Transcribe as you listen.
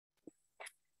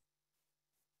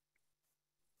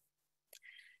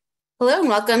Hello and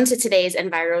welcome to today's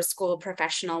EnviroSchool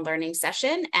professional learning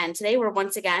session. And today we're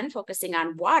once again focusing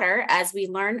on water as we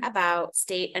learn about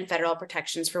state and federal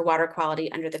protections for water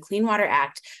quality under the Clean Water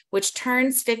Act, which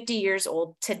turns 50 years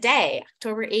old today.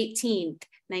 October 18th,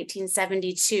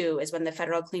 1972 is when the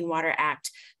Federal Clean Water Act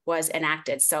was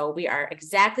enacted. So we are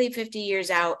exactly 50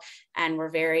 years out and we're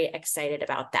very excited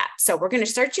about that. So we're going to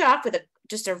start you off with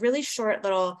just a really short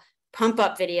little pump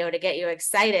up video to get you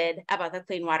excited about the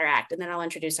Clean Water Act, and then I'll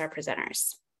introduce our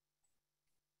presenters.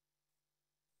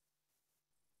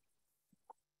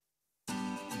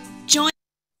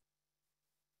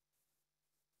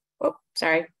 Oh,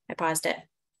 sorry, I paused it.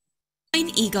 Join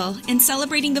EGLE in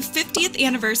celebrating the 50th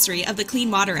anniversary of the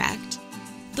Clean Water Act.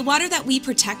 The water that we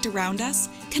protect around us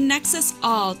connects us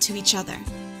all to each other.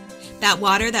 That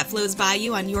water that flows by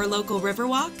you on your local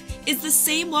Riverwalk is the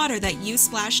same water that you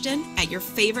splashed in at your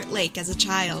favorite lake as a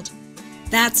child.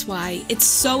 That's why it's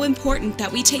so important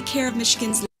that we take care of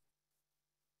Michigan's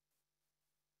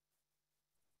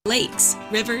lakes,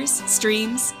 rivers,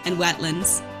 streams, and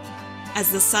wetlands.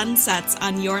 As the sun sets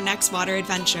on your next water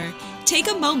adventure,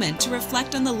 take a moment to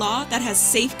reflect on the law that has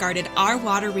safeguarded our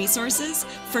water resources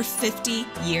for 50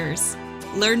 years.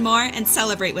 Learn more and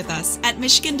celebrate with us at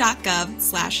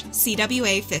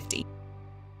michigan.gov/CWA50.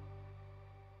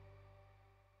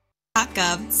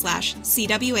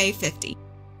 .gov/CWA50.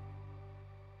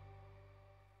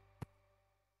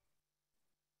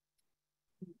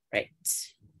 Right.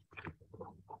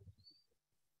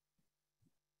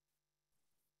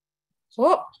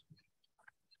 Oh,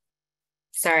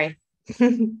 sorry.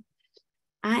 I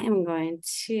am going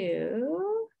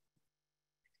to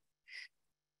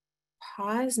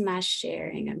pause my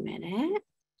sharing a minute.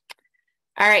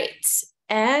 All right,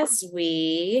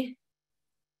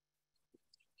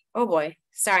 oh boy,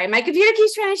 sorry, my computer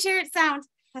keeps trying to share its sound.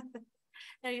 I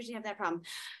don't usually have that problem.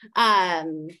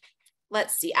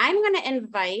 Let's see, I'm going to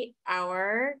invite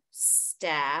our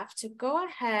staff to go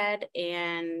ahead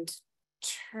and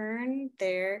turn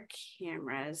their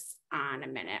cameras on a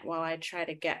minute while I try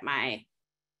to get my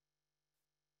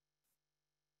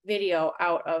video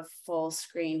out of full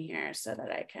screen here so that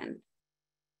I can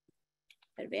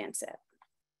advance it.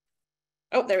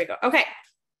 Oh, there we go. Okay,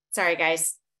 sorry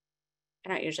guys. I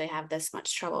don't usually have this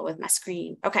much trouble with my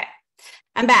screen. Okay,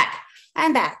 I'm back.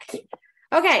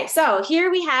 Okay, so here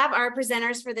we have our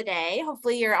presenters for the day.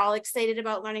 Hopefully you're all excited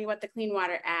about learning about the Clean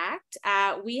Water Act.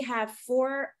 We have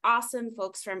 4 awesome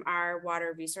folks from our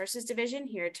Water Resources Division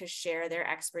here to share their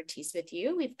expertise with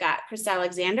you. We've got Chris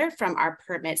Alexander from our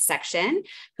permit section,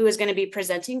 who is going to be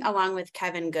presenting along with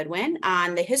Kevin Goodwin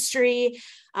on the history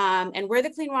and where the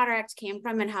Clean Water Act came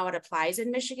from and how it applies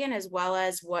in Michigan, as well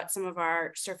as what some of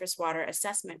our surface water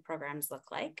assessment programs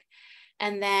look like.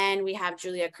 And then we have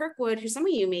Julia Kirkwood, who some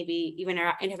of you maybe even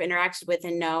have interacted with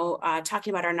and know,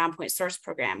 talking about our non-point source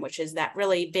program, which is that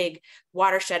really big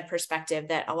watershed perspective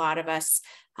that a lot of us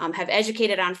have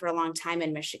educated on for a long time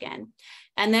in Michigan.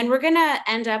 And then we're going to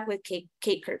end up with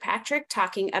Kate Kirkpatrick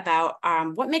talking about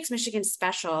what makes Michigan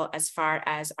special as far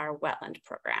as our wetland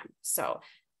program. So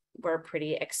we're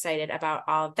pretty excited about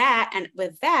all of that. And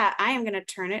with that, I am going to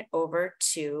turn it over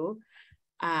to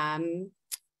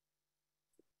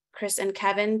Chris and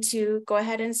Kevin to go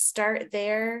ahead and start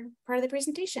their part of the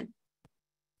presentation.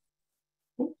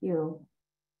 Thank you.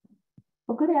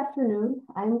 Well, good afternoon.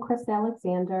 I'm Chris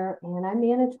Alexander, and I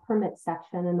manage permit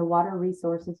section in the Water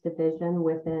Resources Division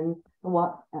within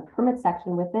the permit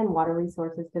section within Water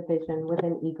Resources Division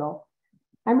within EGLE.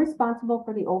 I'm responsible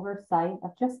for the oversight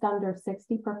of just under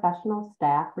 60 professional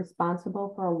staff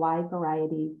responsible for a wide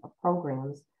variety of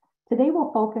programs. Today,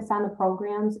 we'll focus on the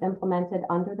programs implemented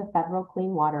under the Federal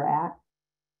Clean Water Act.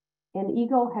 And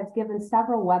EGLE has given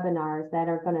several webinars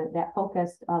that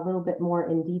focus a little bit more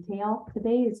in detail.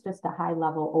 Today is just a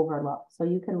high-level overlook, so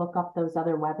you can look up those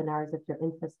other webinars if you're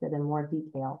interested in more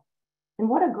detail. And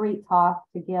what a great talk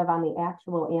to give on the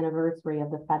actual anniversary of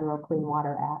the Federal Clean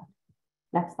Water Act.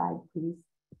 Next slide, please.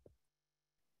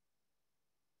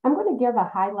 I'm going to give a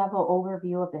high-level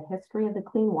overview of the history of the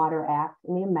Clean Water Act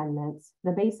and the amendments,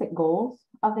 the basic goals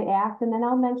of the Act, and then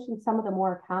I'll mention some of the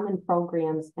more common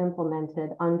programs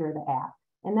implemented under the Act.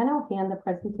 And then I'll hand the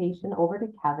presentation over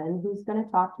to Kevin, who's going to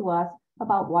talk to us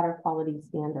about water quality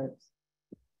standards.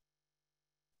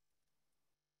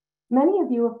 Many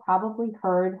of you have probably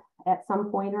heard at some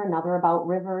point or another about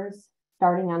rivers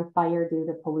starting on fire due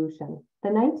to pollution. The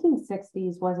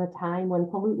 1960s was a time when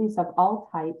pollutants of all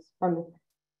types from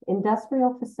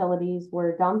industrial facilities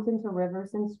were dumped into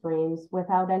rivers and streams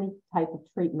without any type of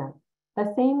treatment.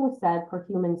 The same was said for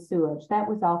human sewage. That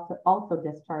was also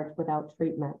discharged without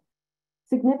treatment.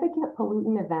 Significant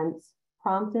pollutant events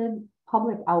prompted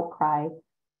public outcry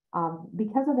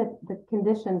because of the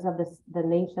conditions of the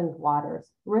nation's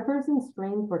waters. Rivers and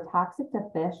streams were toxic to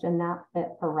fish and not fit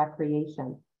for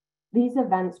recreation. These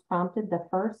events prompted the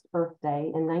first Earth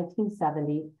Day in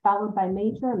 1970, followed by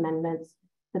major amendments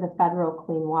to the Federal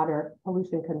Clean Water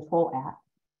Pollution Control Act.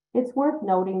 It's worth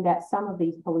noting that some of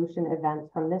these pollution events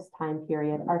from this time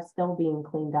period are still being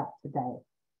cleaned up today.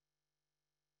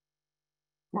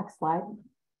 Next slide.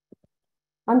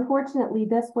 Unfortunately,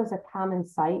 this was a common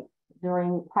sight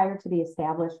prior to the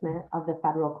establishment of the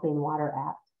Federal Clean Water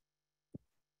Act.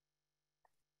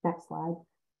 Next slide.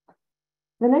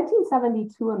 The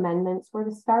 1972 amendments were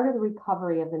the start of the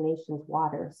recovery of the nation's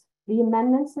waters. The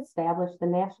amendments established the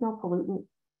National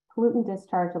Pollutant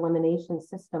Discharge Elimination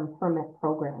System Permit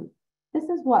Program. This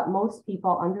is what most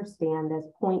people understand as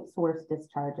point source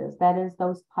discharges. That is,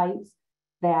 those pipes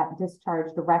that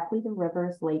discharge directly to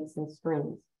rivers, lakes, and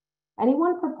streams.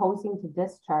 Anyone proposing to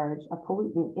discharge a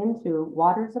pollutant into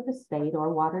waters of the state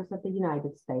or waters of the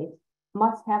United States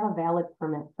must have a valid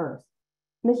permit first.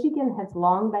 Michigan has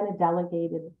long been a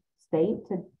delegated state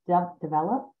to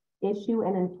develop, issue,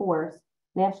 and enforce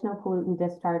National Pollutant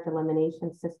Discharge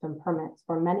Elimination System permits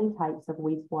for many types of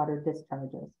wastewater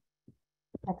discharges.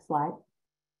 Next slide.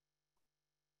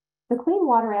 The Clean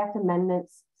Water Act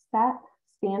amendments set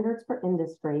standards for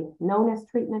industry, known as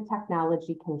treatment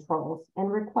technology controls,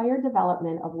 and require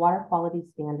development of water quality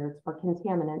standards for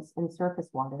contaminants in surface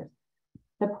waters.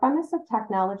 The premise of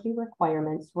technology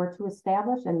requirements were to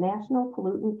establish a national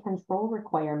pollutant control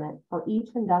requirement for each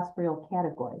industrial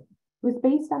category. It was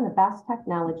based on the best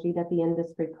technology that the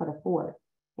industry could afford,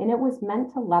 and it was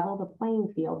meant to level the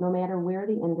playing field no matter where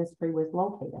the industry was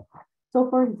located. So,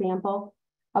 for example,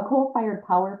 a coal-fired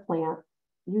power plant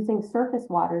using surface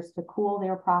waters to cool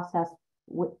their process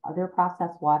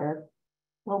water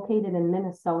located in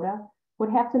Minnesota would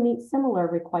have to meet similar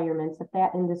requirements if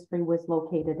that industry was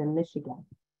located in Michigan.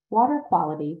 Water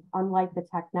quality, unlike the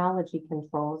technology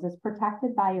controls, is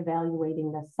protected by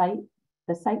evaluating the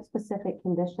site-specific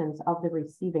conditions of the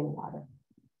receiving water.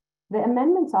 The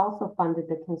amendments also funded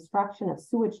the construction of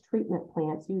sewage treatment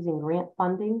plants using grant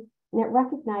funding, and it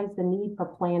recognized the need for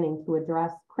planning to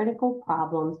address critical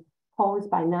problems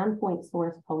posed by non-point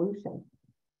source pollution.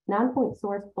 Non-point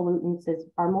source pollutants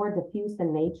are more diffuse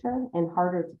in nature and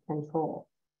harder to control.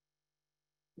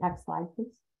 Next slide,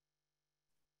 please.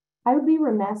 I would be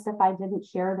remiss if I didn't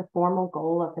share the formal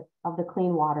goal of the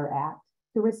Clean Water Act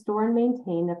to restore and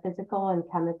maintain the physical and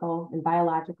chemical and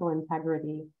biological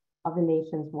integrity of the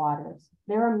nation's waters.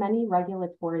 There are many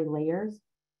regulatory layers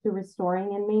to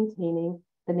restoring and maintaining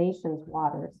the nation's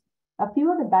waters. A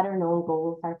few of the better known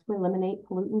goals are to eliminate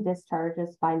pollutant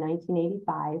discharges by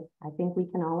 1985. I think we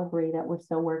can all agree that we're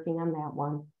still working on that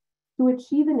one. To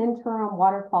achieve an interim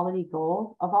water quality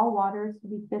goal of all waters to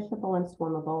be fishable and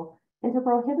swimmable, and to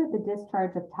prohibit the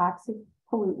discharge of toxic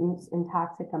pollutants in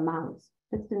toxic amounts,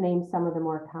 just to name some of the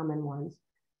more common ones.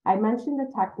 I mentioned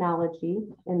the technology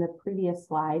in the previous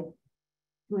slide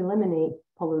to eliminate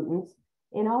pollutants.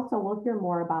 And also, we'll hear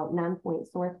more about non-point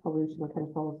source pollution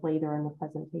controls later in the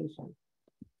presentation.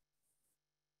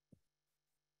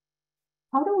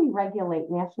 How do we regulate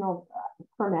national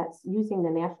permits using the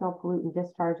National Pollutant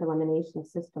Discharge Elimination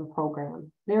System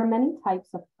program? There are many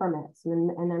types of permits,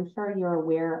 and I'm sure you're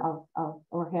aware of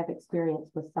or have experience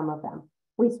with some of them.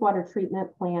 Wastewater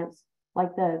treatment plants,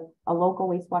 like a local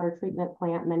wastewater treatment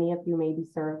plant many of you may be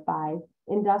served by,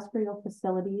 industrial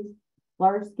facilities,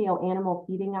 large-scale animal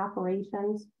feeding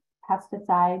operations,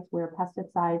 pesticides, where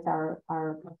pesticides are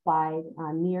applied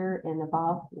near and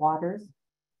above waters,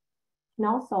 and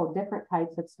also different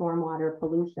types of stormwater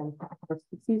pollution,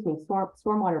 or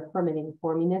stormwater permitting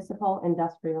for municipal,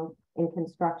 industrial, and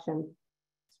construction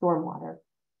stormwater.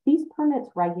 These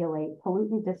permits regulate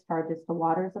pollutant discharges to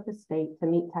waters of the state to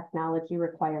meet technology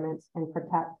requirements and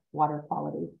protect water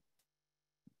quality.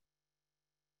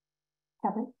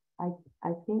 Kevin, I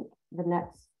think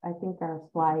our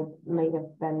slide may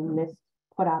have been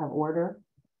put out of order.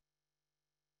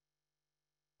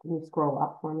 Can you scroll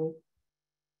up for me?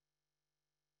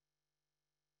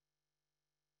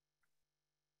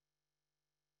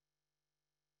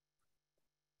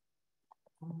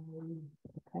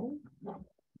 Okay.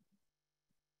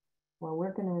 Well,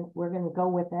 we're gonna go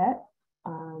with it.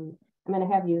 I'm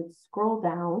gonna have you scroll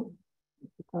down, if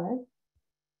you could.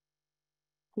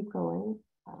 Keep going.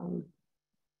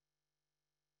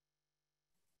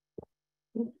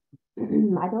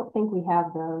 I don't think we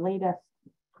have the latest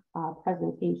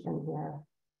presentation here.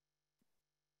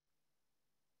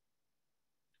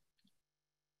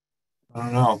 I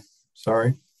don't know.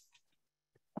 Sorry.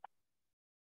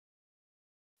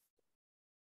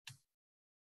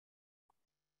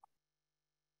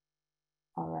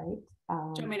 right.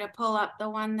 Do you want me to pull up the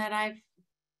one that I've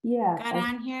got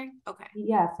on here? Okay.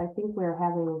 Yes, I think we're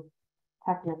having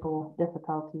technical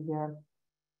difficulty here.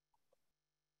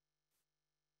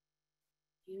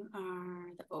 You are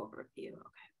the overview.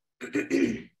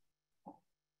 Okay.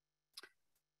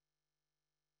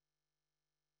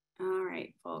 All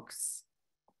right, folks.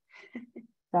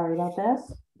 Sorry about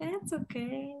this. That's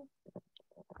okay.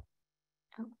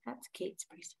 Oh, that's Kate's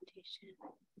presentation.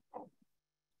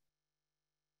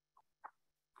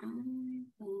 I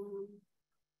will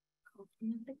go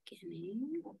from the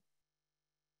beginning.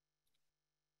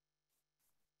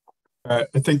 I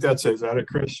think that's it. Is that it,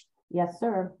 Chris? Yes,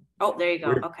 sir. Oh, there you go.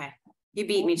 Weird. Okay. You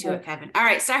beat me to it, Kevin. All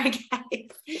right. Sorry, guys.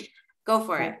 Go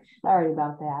for it. Sorry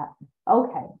about that.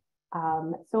 Okay.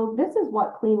 So this is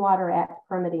what Clean Water Act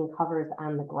permitting covers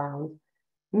on the ground.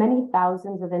 Many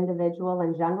thousands of individual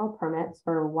and general permits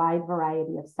for a wide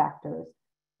variety of sectors.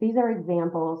 These are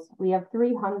examples. We have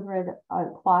 300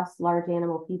 plus large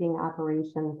animal feeding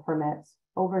operation permits,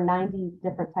 over 90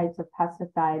 different types of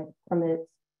pesticide permits,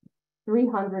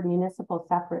 300 municipal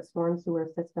separate storm sewer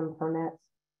system permits,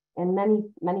 and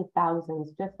many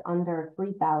thousands, just under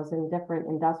 3,000 different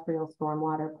industrial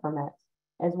stormwater permits,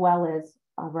 as well as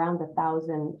around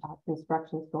 1,000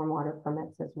 construction stormwater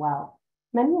permits as well.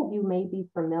 Many of you may be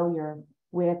familiar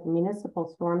with municipal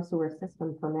storm sewer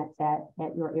system permits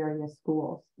at your area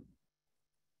schools.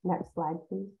 Next slide,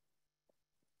 please.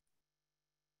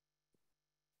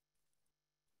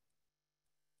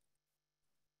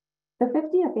 The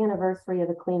 50th anniversary of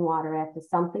the Clean Water Act is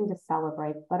something to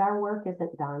celebrate, but our work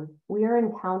isn't done. We are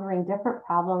encountering different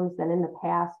problems than in the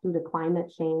past due to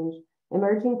climate change,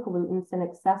 emerging pollutants, and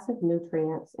excessive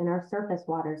nutrients in our surface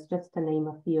waters, just to name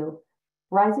a few.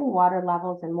 Rising water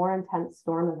levels and more intense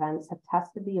storm events have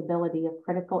tested the ability of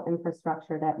critical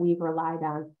infrastructure that we've relied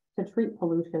on to treat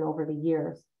pollution over the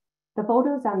years. The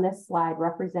photos on this slide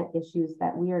represent issues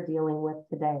that we are dealing with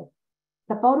today.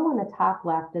 The photo on the top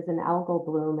left is an algal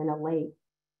bloom in a lake.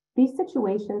 These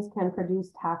situations can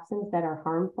produce toxins that are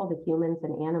harmful to humans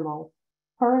and animals.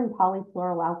 Per and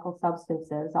polyfluoroalkyl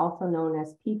substances, also known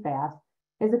as PFAS,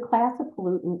 is a class of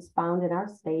pollutants found in our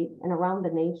state and around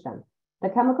the nation. The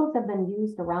chemicals have been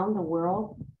used around the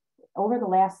world over the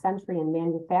last century in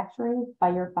manufacturing,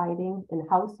 firefighting, and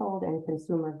household and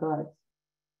consumer goods.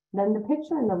 Then the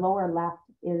picture in the lower left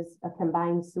is a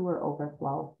combined sewer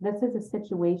overflow. This is a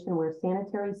situation where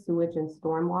sanitary sewage and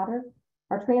stormwater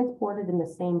are transported in the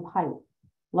same pipe.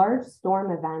 Large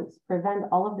storm events prevent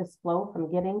all of this flow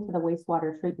from getting to the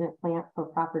wastewater treatment plant for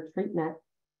proper treatment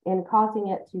and causing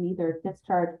it to either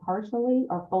discharge partially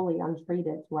or fully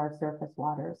untreated to our surface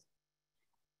waters.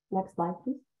 Next slide,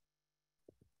 please.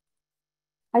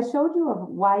 I showed you a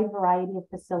wide variety of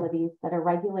facilities that are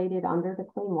regulated under the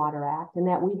Clean Water Act and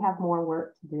that we have more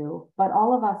work to do, but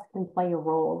all of us can play a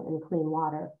role in clean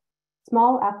water.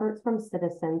 Small efforts from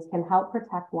citizens can help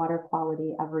protect water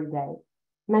quality every day.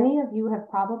 Many of you have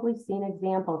probably seen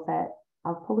examples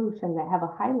of pollution that have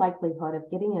a high likelihood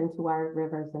of getting into our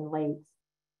rivers and lakes.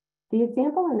 The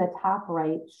example in the top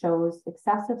right shows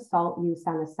excessive salt use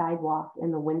on the sidewalk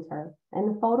in the winter, and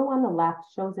the photo on the left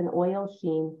shows an oil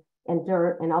sheen and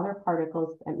dirt and other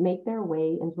particles that make their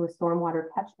way into a stormwater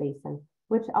catch basin,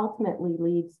 which ultimately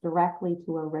leads directly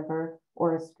to a river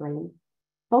or a stream.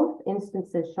 Both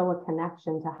instances show a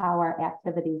connection to how our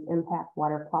activities impact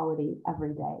water quality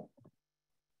every day.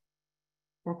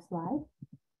 Next slide.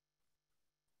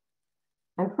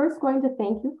 I'm first going to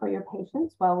thank you for your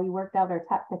patience while we worked out our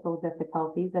technical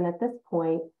difficulties. And at this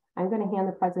point, I'm going to hand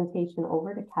the presentation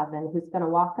over to Kevin, who's going to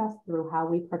walk us through how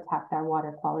we protect our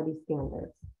water quality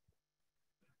standards.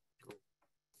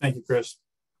 Thank you, Chris.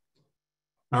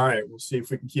 All right, we'll see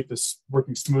if we can keep this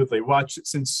working smoothly. Watch,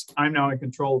 since I'm now in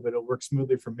control of it, it'll work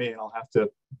smoothly for me, and I'll have to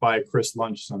buy Chris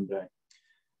lunch someday.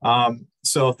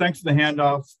 So thanks for the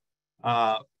handoff.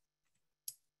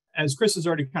 As Chris has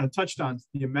already kind of touched on,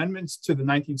 the amendments to the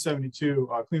 1972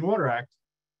 Clean Water Act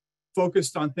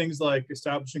focused on things like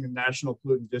establishing a national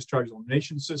pollutant discharge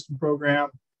elimination system program,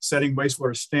 setting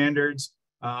wastewater standards.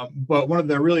 But one of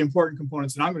the really important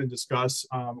components that I'm going to discuss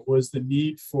was the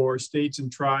need for states and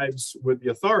tribes with the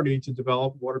authority to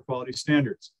develop water quality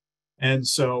standards. And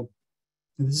so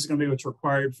this is going to be what's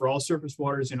required for all surface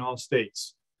waters in all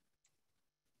states.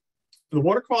 The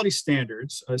water quality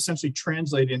standards essentially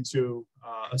translate into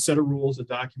a set of rules, a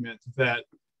document that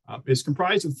is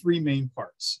comprised of three main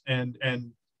parts. And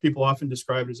people often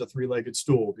describe it as a three-legged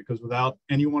stool because without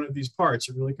any one of these parts,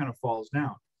 it really kind of falls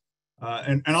down.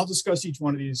 And I'll discuss each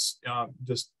one of these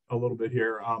just a little bit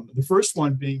here. The first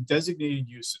one being designated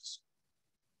uses.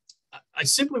 I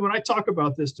simply, when I talk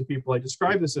about this to people, I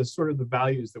describe this as sort of the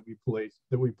values that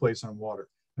we place on water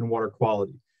and water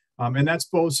quality. And that's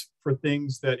both for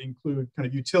things that include kind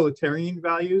of utilitarian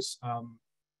values,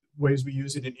 ways we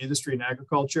use it in industry and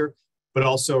agriculture, but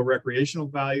also recreational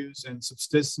values and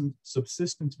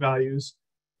subsistence values,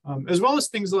 as well as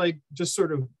things like just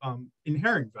sort of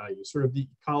inherent values, sort of the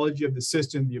ecology of the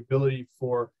system, the ability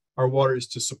for our waters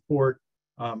to support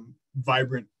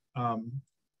vibrant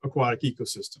aquatic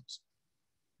ecosystems.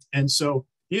 And so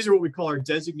these are what we call our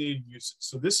designated uses.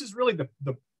 So this is really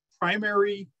the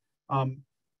primary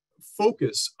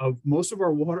focus of most of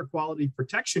our water quality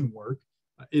protection work,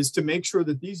 is to make sure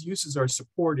that these uses are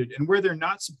supported, and where they're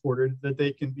not supported, that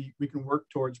we can work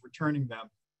towards returning them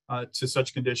to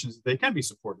such conditions that they can be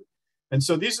supported. And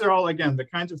so these are all, again, the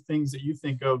kinds of things that you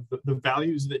think of, the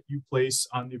values that you place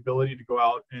on the ability to go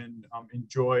out and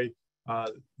enjoy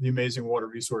the amazing water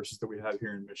resources that we have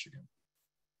here in Michigan.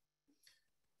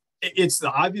 It's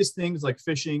the obvious things like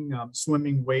fishing,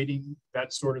 swimming, wading,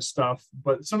 that sort of stuff.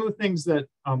 But some of the things that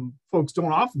folks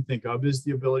don't often think of is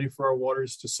the ability for our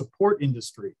waters to support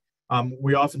industry.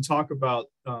 We often talk about,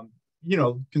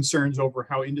 concerns over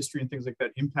how industry and things like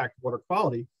that impact water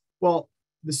quality. Well,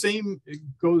 the same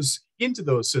goes into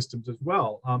those systems as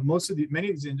well. Many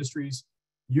of these industries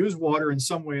use water in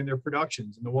some way in their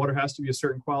productions, and the water has to be a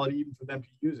certain quality even for them to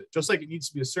use it, just like it needs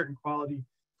to be a certain quality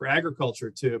for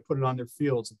agriculture to put it on their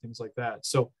fields and things like that.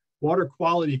 So water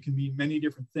quality can mean many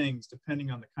different things depending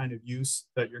on the kind of use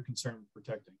that you're concerned with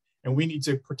protecting. And we need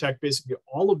to protect basically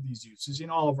all of these uses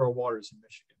in all of our waters in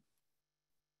Michigan.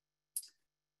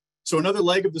 So another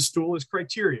leg of the stool is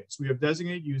criteria. So we have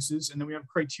designated uses, and then we have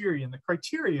criteria. And the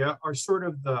criteria are sort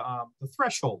of the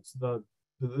thresholds, the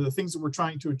things that we're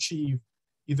trying to achieve,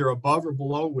 either above or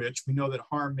below which we know that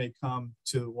harm may come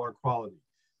to water quality.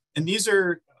 And these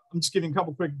are, I'm just giving a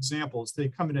couple quick examples. They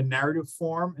come in a narrative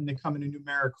form and they come in a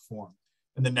numeric form.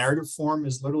 And the narrative form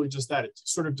is literally just that. It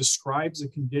sort of describes a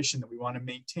condition that we want to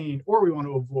maintain or we want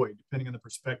to avoid, depending on the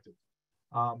perspective.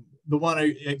 The one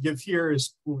I give here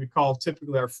is what we call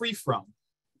typically our free from.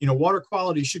 Water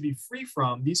quality should be free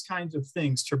from these kinds of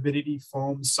things, turbidity,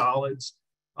 foam, solids,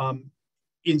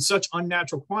 in such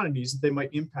unnatural quantities that they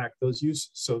might impact those uses.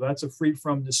 So that's a free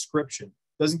from description.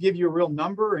 Doesn't give you a real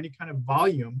number or any kind of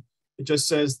volume. It just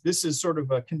says this is sort of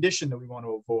a condition that we want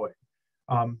to avoid.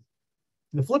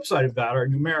 The flip side of that are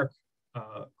numeric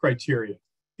criteria.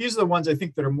 These are the ones I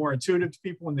think that are more intuitive to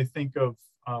people when they think of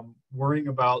worrying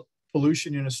about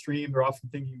pollution in a stream. They're often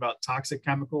thinking about toxic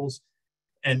chemicals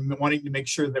and wanting to make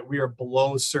sure that we are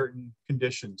below certain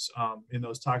conditions in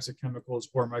those toxic chemicals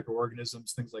or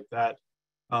microorganisms, things like that.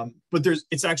 But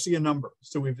it's actually a number.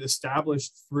 So we've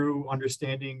established through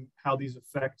understanding how these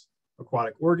affect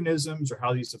aquatic organisms or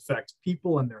how these affect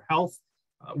people and their health,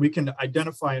 we can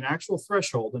identify an actual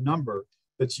threshold, a number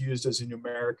that's used as a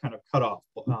numeric kind of cutoff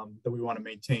that we want to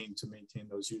maintain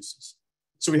those uses.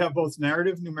 So we have both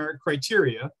narrative numeric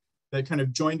criteria that kind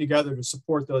of join together to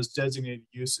support those designated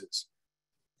uses.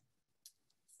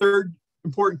 Third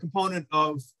important component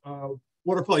of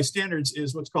water quality standards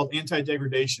is what's called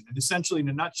anti-degradation. And essentially, in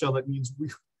a nutshell, that means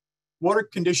water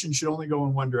conditions should only go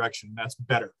in one direction, and that's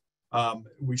better.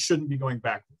 We shouldn't be going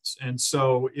backwards. And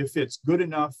so if it's good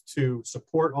enough to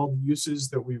support all the uses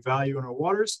that we value in our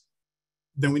waters,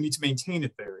 then we need to maintain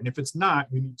it there. And if it's not,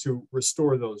 we need to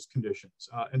restore those conditions.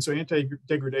 And so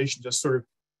anti-degradation just sort of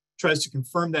tries to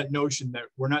confirm that notion that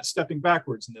we're not stepping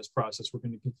backwards in this process. We're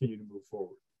going to continue to move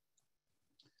forward.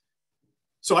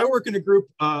 So I work in a group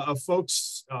of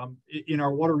folks in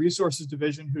our water resources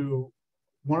division who,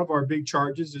 one of our big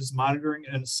charges is monitoring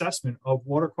and assessment of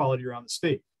water quality around the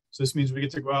state. So this means we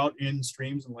get to go out in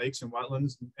streams and lakes and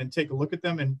wetlands and take a look at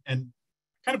them and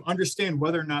kind of understand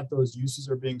whether or not those uses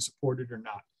are being supported or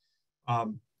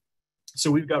not.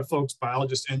 So we've got folks,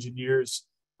 biologists, engineers,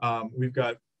 we've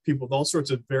got people with all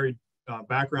sorts of varied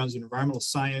backgrounds in environmental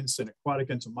science and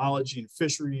aquatic entomology and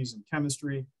fisheries and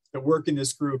chemistry that work in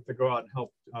this group that go out and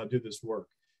help do this work.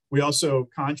 We also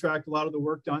contract a lot of the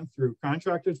work done through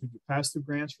contractors. We do pass-through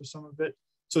grants for some of it.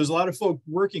 So there's a lot of folk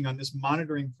working on this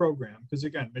monitoring program because,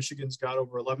 again, Michigan's got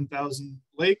over 11,000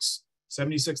 lakes,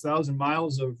 76,000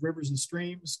 miles of rivers and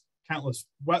streams, countless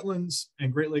wetlands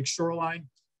and Great Lakes shoreline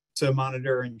to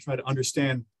monitor and try to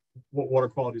understand what water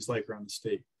quality is like around the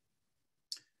state.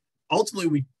 Ultimately,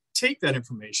 we take that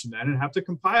information then and have to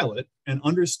compile it and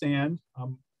understand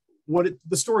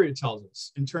the story it tells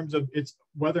us in terms of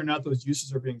whether or not those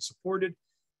uses are being supported.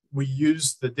 We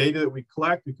use the data that we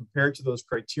collect, we compare it to those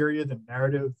criteria, the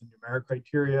narrative, the numeric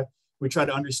criteria. We try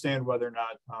to understand whether or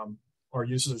not our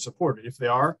uses are supported. If they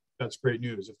are, that's great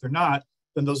news. If they're not,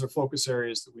 then those are focus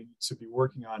areas that we need to be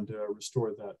working on to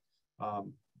restore that,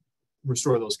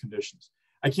 restore those conditions.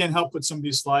 I can't help put some of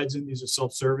these slides in. These are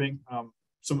self-serving.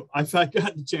 I've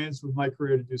gotten a chance with my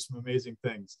career to do some amazing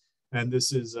things. And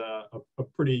this is a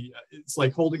pretty, it's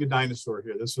like holding a dinosaur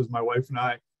here. This was my wife and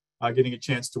I getting a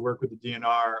chance to work with the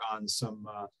DNR on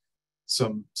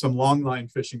some long line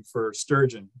fishing for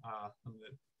sturgeon on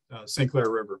the St. Clair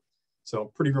River.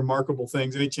 So pretty remarkable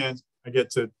things. Any chance I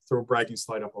get to throw a bragging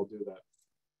slide up, I'll do that.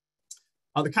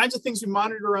 The kinds of things we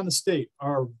monitor around the state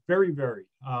are very varied.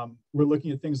 We're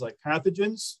looking at things like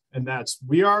pathogens, and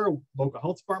we are local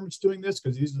health departments doing this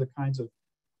because these are the kinds of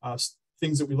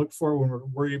things that we look for when we're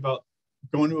worried about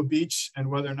going to a beach and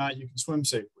whether or not you can swim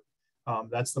safely.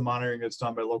 That's the monitoring that's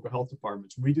done by local health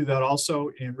departments. We do that also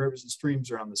in rivers and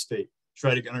streams around the state,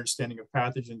 try to get an understanding of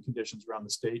pathogen conditions around the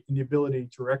state and the ability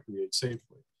to recreate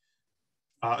safely.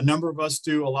 A number of us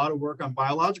do a lot of work on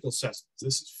biological assessments.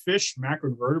 This is fish,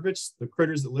 macroinvertebrates, the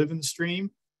critters that live in the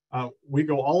stream. We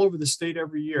go all over the state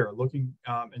every year looking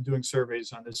and doing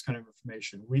surveys on this kind of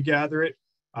information. We gather it.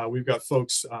 We've got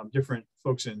folks, different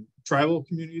folks in tribal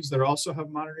communities that also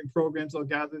have monitoring programs that'll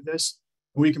gather this.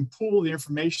 And we can pool the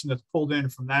information that's pulled in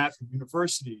from that, from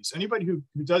universities. Anybody who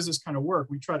does this kind of work,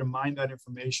 we try to mine that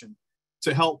information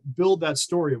to help build that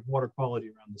story of water quality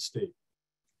around the state.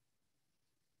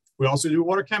 We also do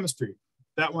water chemistry.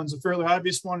 That one's a fairly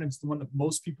obvious one. It's the one that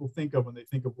most people think of when they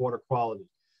think of water quality.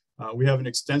 We have an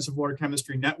extensive water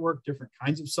chemistry network, different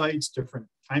kinds of sites, different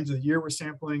times of the year we're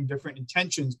sampling, different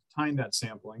intentions behind that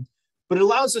sampling. But it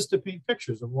allows us to paint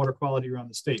pictures of water quality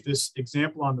around the state. This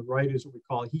example on the right is what we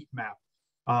call a heat map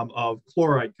of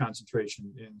chloride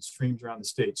concentration in streams around the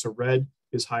state. So red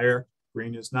is higher,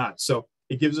 green is not. So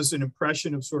it gives us an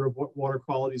impression of sort of what water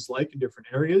quality is like in different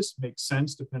areas. Makes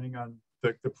sense depending on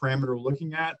the parameter we're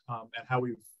looking at and how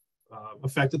we've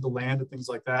affected the land and things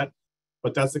like that.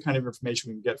 But that's the kind of information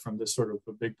we can get from this sort of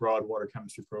a big, broad water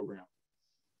chemistry program.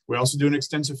 We also do an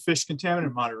extensive fish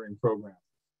contaminant monitoring program.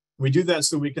 We do that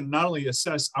so we can not only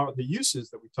assess the uses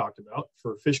that we talked about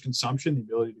for fish consumption, the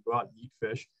ability to go out and eat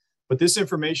fish, but this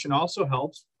information also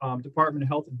helps Department of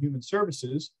Health and Human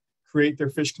Services create their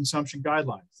fish consumption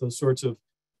guidelines, those sorts of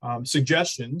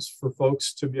suggestions for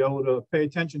folks to be able to pay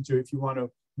attention to if you want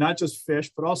to not just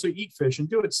fish, but also eat fish and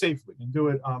do it safely and do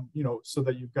it, so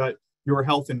that you've got your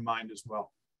health in mind as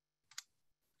well.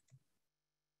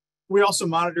 We also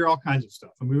monitor all kinds of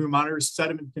stuff. And we monitor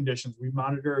sediment conditions. We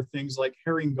monitor things like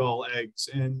herring gull eggs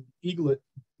and EGLE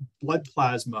blood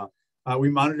plasma.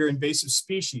 We monitor invasive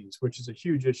species, which is a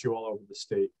huge issue all over the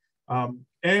state.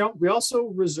 And we also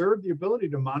reserve the ability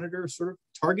to monitor sort of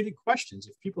targeted questions.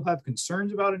 If people have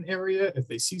concerns about an area, if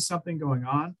they see something going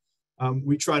on,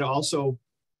 we try to also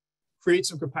create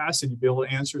some capacity to be able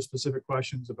to answer specific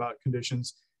questions about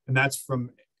conditions. And that's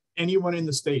from anyone in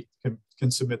the state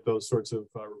can submit those sorts of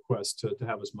requests to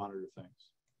have us monitor things.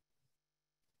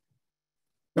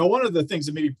 Now, one of the things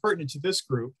that may be pertinent to this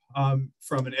group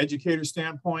from an educator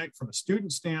standpoint, from a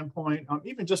student standpoint,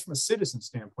 even just from a citizen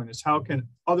standpoint, is how can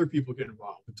other people get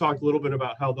involved? We talked a little bit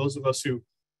about how those of us who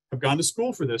have gone to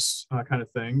school for this kind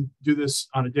of thing do this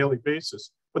on a daily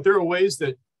basis. But there are ways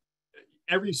that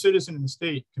every citizen in the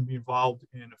state can be involved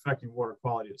in affecting water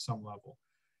quality at some level.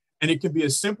 And it can be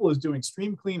as simple as doing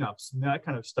stream cleanups and that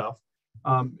kind of stuff,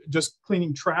 just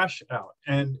cleaning trash out.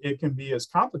 And it can be as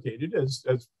complicated as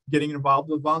getting involved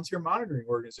with a volunteer monitoring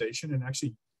organization and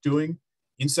actually doing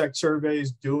insect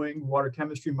surveys, doing water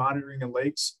chemistry monitoring in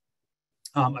lakes.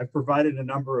 I've provided a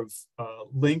number of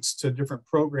links to different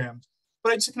programs,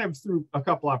 but I just kind of threw a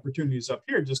couple opportunities up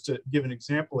here just to give an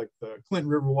example, like the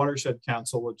Clinton River Watershed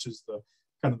Council, which is the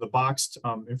kind of the boxed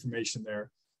information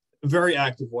there. A very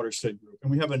active watershed group.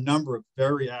 And we have a number of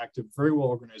very active, very well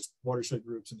organized watershed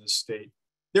groups in this state.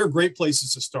 They're great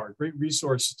places to start, great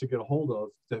resources to get a hold of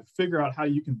to figure out how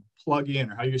you can plug in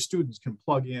or how your students can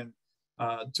plug in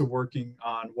to working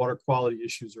on water quality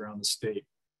issues around the state.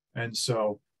 And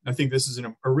so I think this is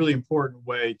a really important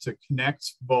way to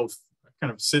connect both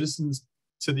kind of citizens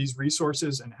to these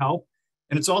resources and help.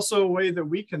 And it's also a way that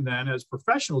we can then, as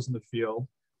professionals in the field,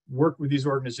 work with these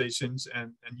organizations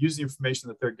and use the information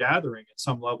that they're gathering at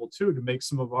some level too to make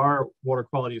some of our water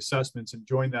quality assessments and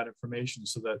join that information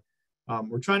so that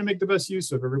we're trying to make the best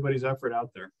use of everybody's effort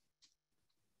out there.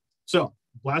 So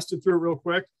blasted through real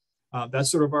quick. That's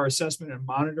sort of our assessment and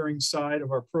monitoring side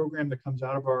of our program that comes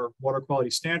out of our water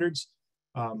quality standards.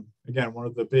 Again, one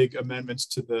of the big amendments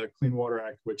to the Clean Water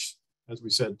Act, which, as we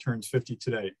said, turns 50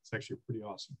 today. It's actually pretty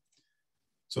awesome.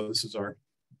 So this is our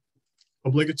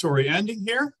obligatory ending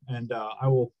here, and I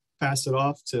will pass it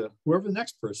off to whoever the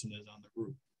next person is on the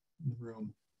group in the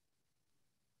room.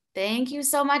 Thank you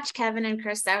so much, Kevin and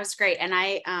Chris. That was great. And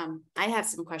I have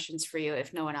some questions for you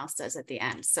if no one else does at the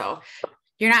end. So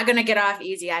you're not going to get off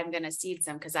easy. I'm going to seed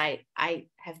some because I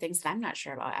have things that I'm not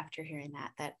sure about after hearing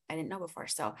that I didn't know before.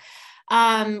 So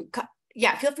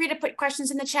yeah, feel free to put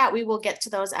questions in the chat. We will get to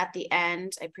those at the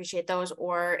end. I appreciate those.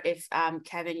 Or if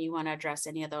Kevin, you want to address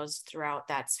any of those throughout,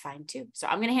 that's fine too. So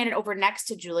I'm going to hand it over next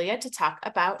to Julia to talk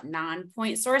about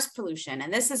non-point source pollution.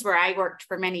 And this is where I worked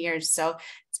for many years. So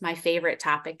it's my favorite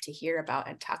topic to hear about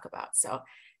and talk about. So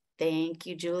thank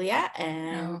you, Julia.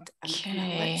 And I'm going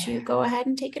to let you go ahead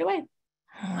and take it away.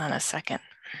 Hold on a second.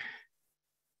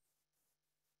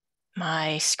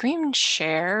 My screen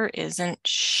share isn't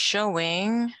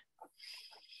showing.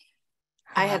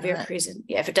 I have your present.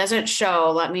 Yeah, if it doesn't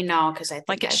show, let me know because I think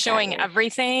like it's showing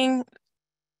everything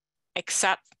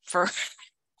except for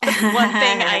one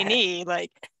thing I need.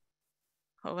 Like,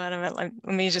 hold on a minute.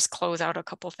 Let me just close out a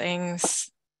couple things.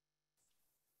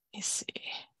 Let me see.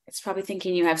 It's probably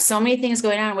thinking you have so many things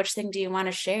going on. Which thing do you want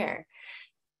to share?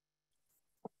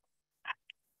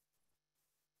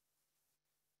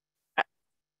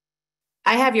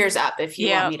 I have yours up if you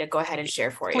want me to go ahead and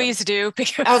share for you. Please do,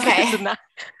 because okay.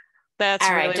 That's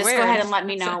all right. Really just weird. Go ahead and let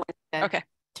me know. Okay.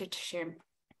 To share,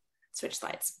 switch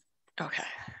slides. Okay.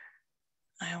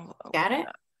 Got it?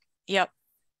 Yep.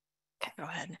 Okay. Go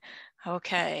ahead.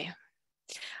 Okay.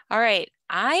 All right.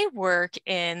 I work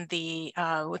in the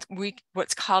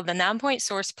what's called the non-point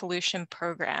source pollution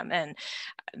program, and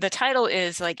the title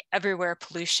is like everywhere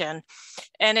pollution.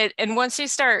 And once you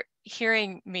start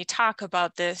hearing me talk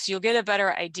about this, you'll get a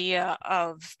better idea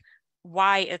of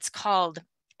why it's called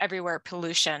everywhere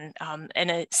pollution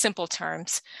in simple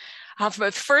terms.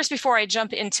 But first, before I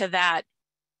jump into that,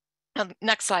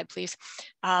 next slide, please.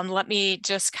 Let me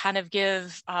just kind of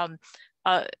give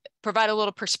provide a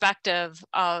little perspective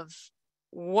of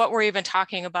what we're even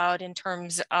talking about in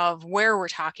terms of where we're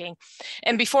talking.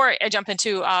 And before I jump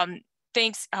into,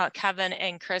 thanks Kevin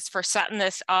and Chris for setting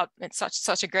this up in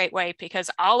such a great way, because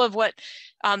all of what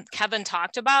Kevin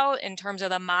talked about in terms of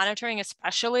the monitoring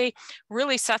especially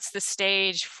really sets the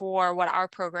stage for what our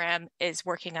program is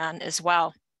working on as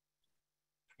well.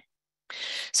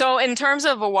 So in terms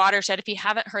of a watershed, if you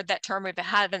haven't heard that term, if you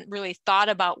haven't really thought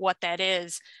about what that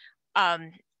is,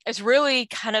 it's really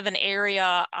kind of an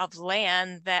area of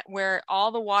land where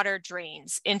all the water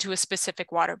drains into a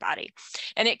specific water body.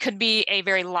 And it could be a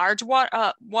very large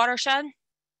watershed,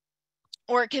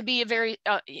 or it could be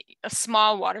a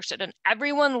small watershed. And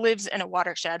everyone lives in a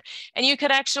watershed. And you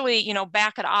could actually,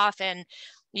 back it off, and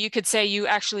you could say you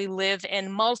actually live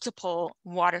in multiple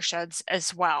watersheds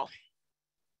as well.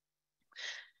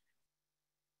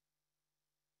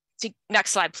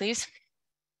 Next slide, please.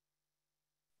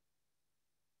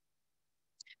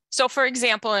 So for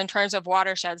example, in terms of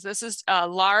watersheds, this is our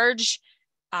large,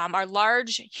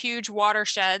 huge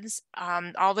watersheds,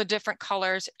 all the different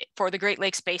colors for the Great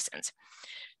Lakes basins.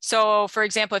 So for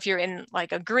example, if you're in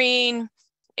like a green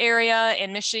area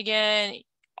in Michigan,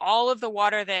 all of the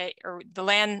water or the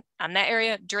land on that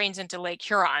area drains into Lake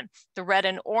Huron. The red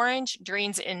and orange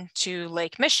drains into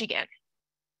Lake Michigan.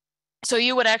 So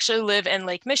you would actually live in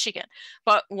Lake Michigan,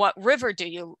 but what river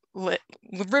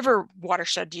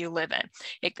watershed do you live in?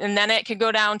 And then it could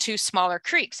go down to smaller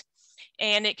creeks,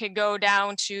 and it could go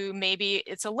down to maybe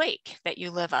it's a lake that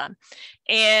you live on.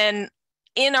 And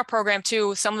in our program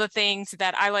too, some of the things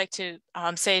that I like to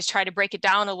say is try to break it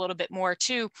down a little bit more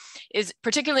too, is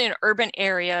particularly in urban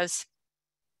areas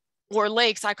or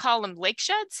lakes, I call them lake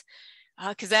sheds,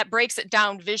 because that breaks it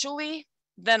down visually.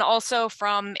 Then also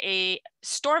from a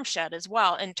storm shed as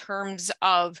well, in terms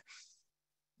of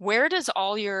where does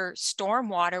all your storm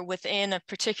water within a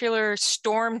particular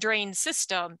storm drain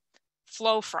system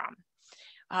flow from?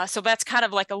 So that's kind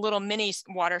of like a little mini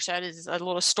watershed, is a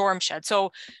little storm shed.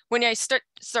 So when I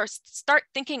start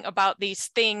thinking about these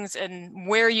things and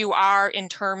where you are in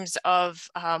terms of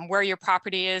where your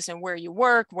property is and where you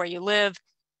work, where you live,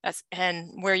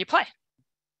 and where you play.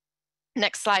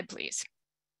 Next slide, please.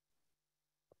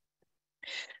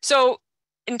 So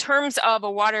in terms of a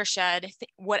watershed,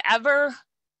 whatever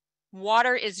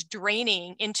water is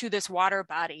draining into this water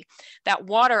body, that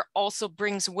water also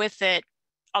brings with it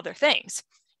other things.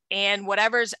 And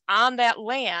whatever's on that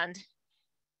land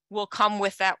will come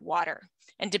with that water.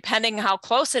 And depending how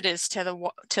close it is to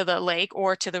the lake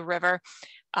or to the river,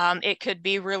 it could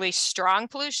be really strong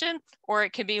pollution, or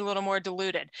it could be a little more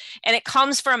diluted. And it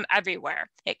comes from everywhere.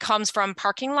 It comes from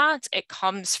parking lots. It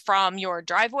comes from your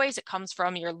driveways. It comes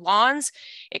from your lawns.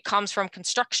 It comes from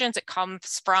constructions. It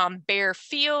comes from bare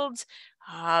fields,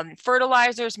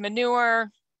 fertilizers, manure.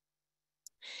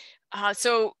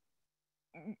 So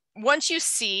once you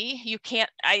see, you can't,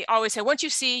 I always say, once you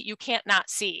see, you can't not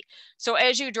see. So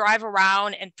as you drive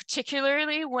around, and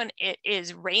particularly when it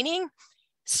is raining,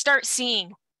 start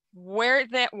seeing where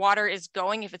that water is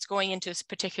going, if it's going into a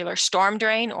particular storm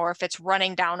drain, or if it's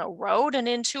running down a road and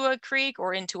into a creek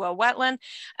or into a wetland.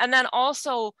 And then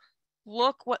also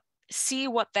see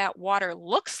what that water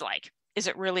looks like. Is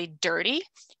it really dirty?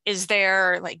 Is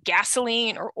there like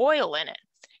gasoline or oil in it?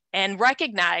 And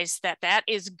recognize that that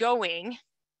is going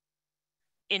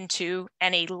into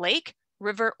any lake,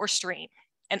 river, or stream.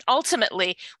 And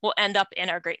ultimately will end up in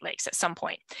our Great Lakes at some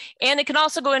point. And it can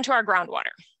also go into our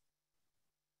groundwater,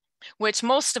 which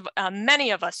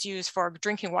many of us use for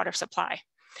drinking water supply.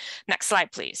 Next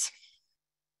slide, please.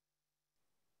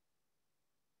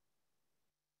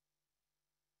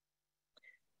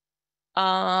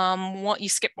 You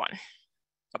skip one.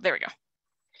 Oh, there we go.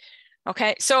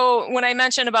 Okay, so when I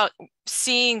mentioned about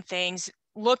seeing things,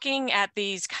 looking at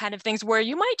these kind of things where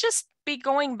you might just be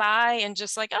going by and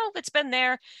just like, oh, it's been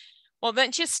there. Well,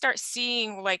 then just start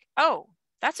seeing like, oh,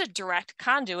 that's a direct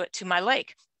conduit to my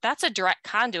lake. That's a direct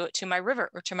conduit to my river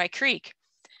or to my creek,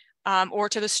 or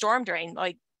to the storm drain.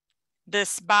 Like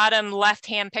this bottom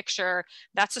left-hand picture,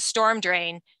 that's a storm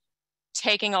drain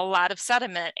taking a lot of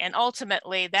sediment, and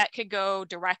ultimately that could go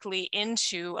directly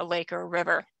into a lake or a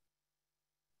river.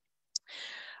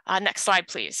 Next slide,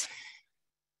 please.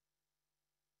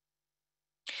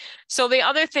 So the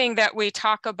other thing that we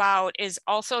talk about is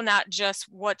also not just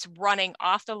what's running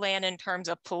off the land in terms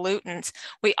of pollutants.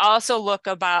 We also look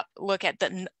at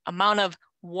the amount of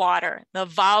water. The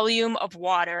volume of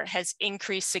water has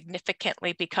increased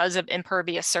significantly because of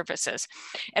impervious surfaces.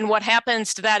 And what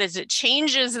happens to that is it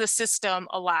changes the system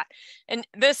a lot. And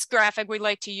this graphic we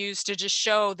like to use to just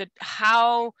show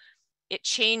how it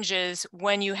changes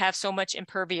when you have so much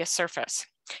impervious surface.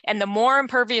 And the more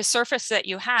impervious surface that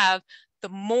you have, the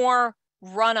more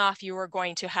runoff you are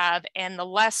going to have, and the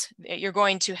less you're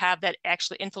going to have that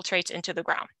actually infiltrates into the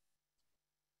ground.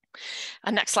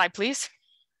 Next slide, please.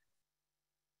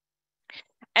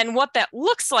 And what that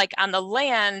looks like on the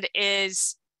land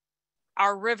is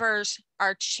our rivers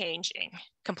are changing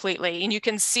completely. And you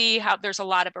can see how there's a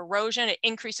lot of erosion. It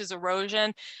increases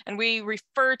erosion. And we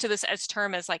refer to this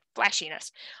term as like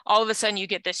flashiness. All of a sudden you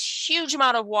get this huge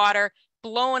amount of water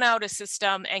blowing out a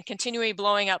system and continually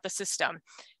blowing out the system.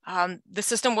 The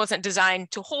system wasn't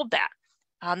designed to hold that.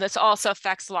 This also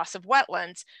affects loss of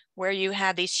wetlands, where you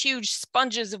have these huge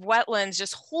sponges of wetlands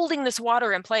just holding this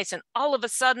water in place. And all of a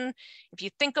sudden, if you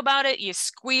think about it, you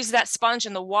squeeze that sponge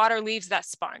and the water leaves that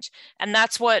sponge. And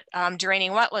that's what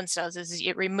draining wetlands does, is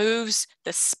it removes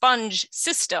the sponge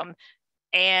system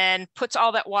and puts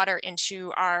all that water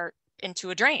into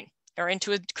a drain or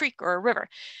into a creek or a river.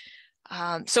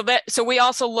 So we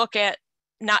also look at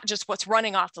not just what's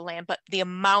running off the land, but the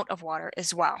amount of water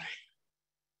as well.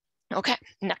 Okay,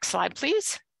 next slide,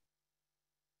 please.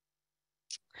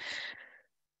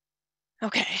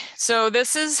 Okay, so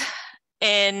this is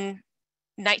in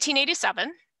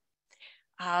 1987,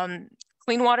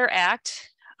 Clean Water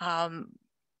Act was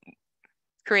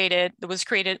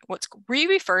created what's we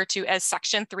refer to as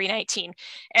Section 319.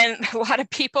 And a lot of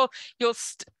people, you'll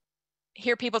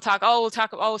hear people talk,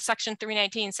 Section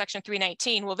 319, Section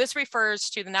 319. Well, this refers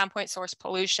to the non-point source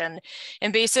pollution.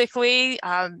 And basically,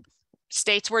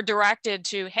 states were directed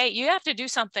to, hey, you have to do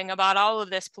something about all of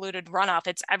this polluted runoff.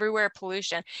 It's everywhere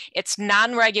pollution. It's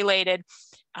non-regulated.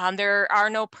 There are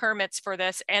no permits for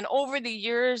this. And over the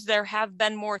years, there have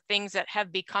been more things that have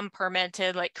become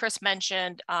permitted, like Chris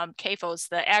mentioned, CAFOs,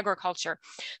 the agriculture.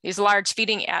 These large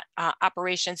feeding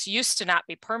operations used to not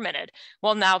be permitted.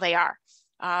 Well, now they are.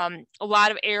 A lot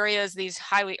of areas, these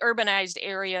highly urbanized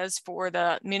areas for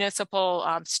the municipal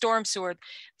storm sewer,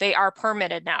 they are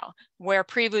permitted now, where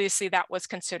previously that was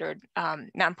considered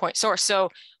non-point source. So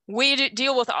we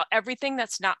deal with everything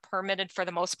that's not permitted for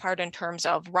the most part in terms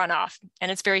of runoff,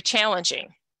 and it's very challenging.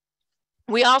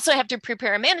 We also have to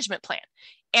prepare a management plan,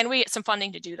 and we get some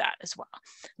funding to do that as well,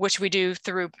 which we do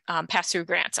through pass-through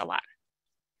grants a lot.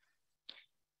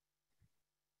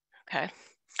 Okay.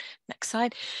 Next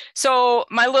slide. So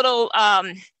my little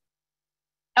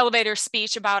elevator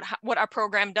speech about what our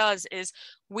program does is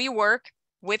we work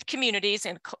with communities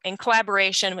in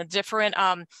collaboration with different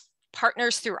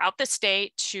partners throughout the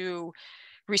state to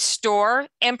restore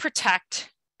and protect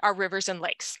our rivers and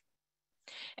lakes.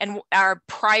 And our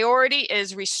priority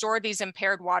is restore these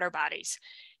impaired water bodies.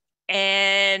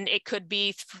 And it could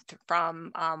be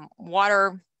from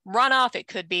water runoff, it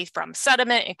could be from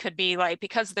sediment, it could be like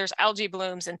because there's algae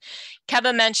blooms. And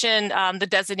Kevin mentioned the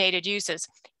designated uses.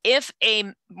 If a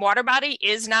water body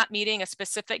is not meeting a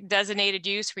specific designated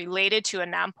use related to a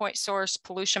non-point source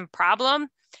pollution problem,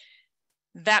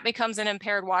 that becomes an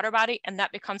impaired water body, and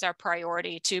that becomes our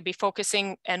priority to be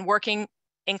focusing and working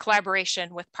in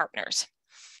collaboration with partners.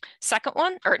 Second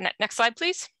one, or next slide,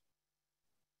 please.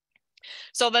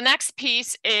 So the next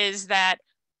piece is that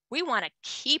we want to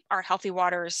keep our healthy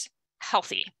waters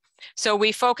healthy. So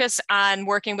we focus on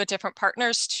working with different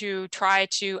partners to try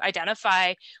to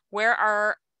identify where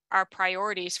are our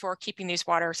priorities for keeping these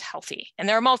waters healthy. And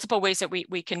there are multiple ways that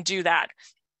we can do that.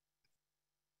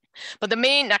 But the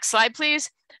main, next slide,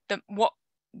 please.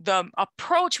 The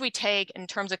approach we take in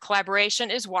terms of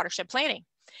collaboration is watershed planning.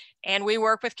 And we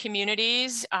work with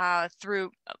communities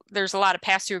there's a lot of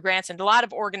pass-through grants and a lot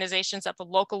of organizations at the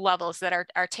local levels that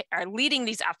are leading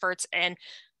these efforts and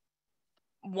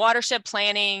watershed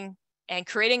planning and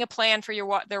creating a plan for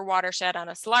their watershed on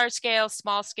a large scale,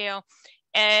 small scale,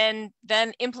 and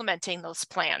then implementing those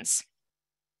plans.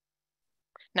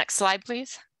 Next slide,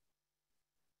 please.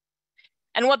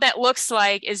 And what that looks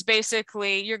like is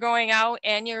basically you're going out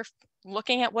and you're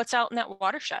looking at what's out in that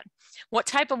watershed. What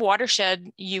type of watershed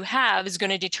you have is going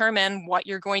to determine what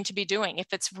you're going to be doing.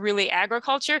 If it's really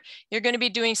agriculture, you're going to be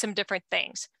doing some different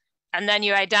things. And then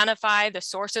you identify the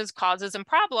sources, causes, and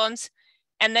problems,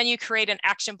 and then you create an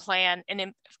action plan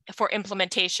for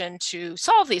implementation to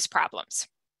solve these problems.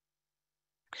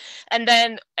 And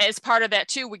then as part of that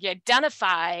too, we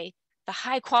identify the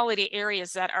high quality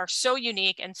areas that are so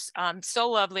unique and so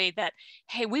lovely that,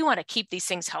 hey, we want to keep these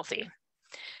things healthy.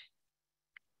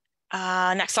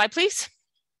 Next slide, please.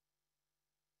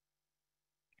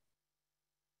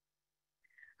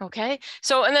 Okay,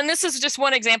 so, and then this is just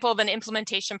one example of an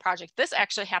implementation project. This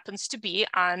actually happens to be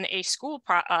on a school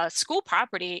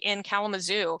property in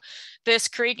Kalamazoo. This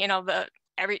creek,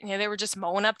 they were just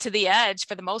mowing up to the edge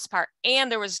for the most part,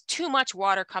 and there was too much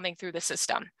water coming through the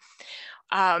system.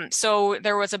 So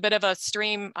there was a bit of a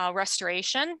stream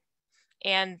restoration,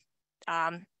 and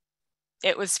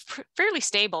it was fairly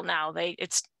stable now.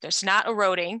 It's not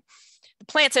eroding. The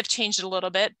plants have changed a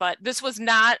little bit, but this was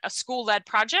not a school-led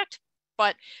project,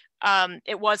 but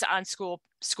it was on school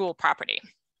property.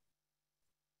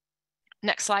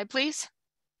 Next slide, please.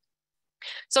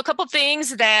 So a couple of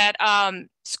things that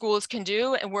schools can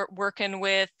do, and we're working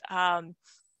with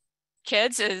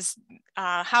kids is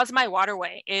How's My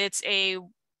Waterway? It's a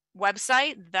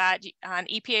website that on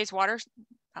EPA's water,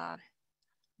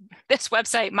 this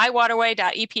website,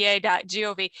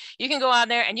 mywaterway.epa.gov. You can go on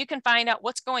there and you can find out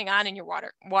what's going on in your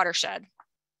watershed.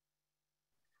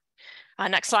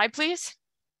 Next slide, please.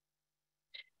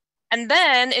 And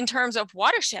then in terms of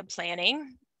watershed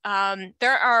planning,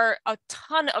 there are a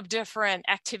ton of different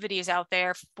activities out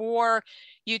there for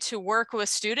you to work with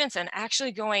students and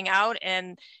actually going out.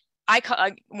 And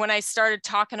when I started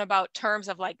talking about terms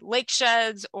of like lake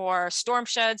sheds or storm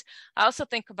sheds, I also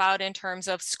think about in terms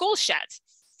of school sheds.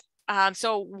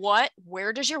 So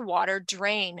where does your water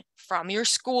drain from your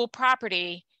school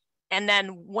property? And then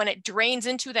when it drains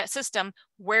into that system,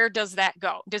 where does that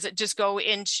go? Does it just go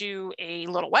into a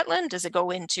little wetland? Does it go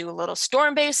into a little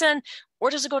storm basin? Or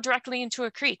does it go directly into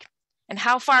a creek? And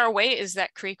how far away is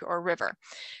that creek or river?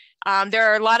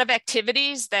 There are a lot of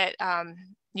activities that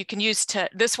you can use to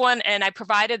this one. And I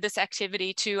provided this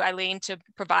activity to Eileen to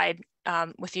provide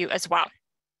with you as well.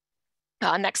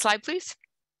 Next slide, please.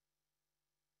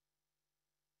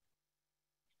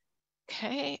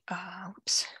 Okay,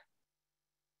 oops.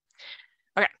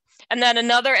 Okay, and then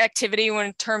another activity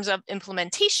in terms of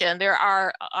implementation, there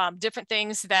are different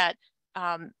things that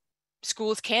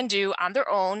schools can do on their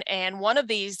own. And one of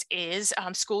these is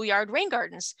schoolyard rain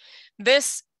gardens.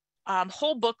 This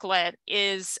whole booklet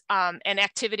is and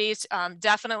activities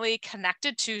definitely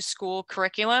connected to school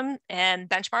curriculum and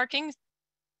benchmarking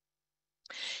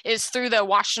is through the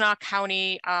Washtenaw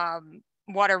County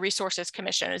Water Resources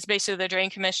Commission. It's basically the Drain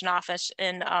Commission office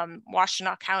in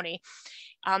Washtenaw County.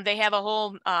 They have a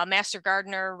whole master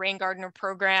gardener, rain gardener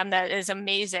program that is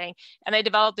amazing. And they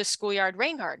developed the schoolyard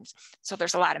rain gardens. So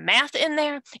there's a lot of math in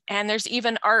there, and there's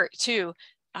even art too,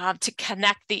 to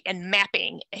connect and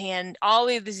mapping and all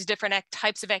of these different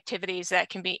types of activities that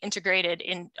can be integrated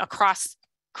in across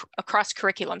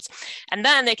curriculums. And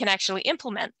then they can actually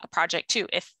implement a project too,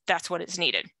 if that's what is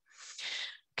needed.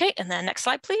 Okay, and then next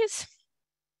slide, please.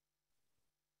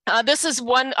 This is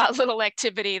one little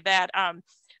activity that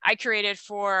I created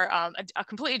for a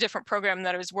completely different program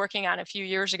that I was working on a few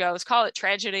years ago. It's called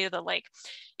Tragedy of the Lake.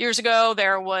 Years ago,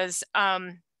 there was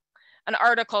an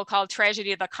article called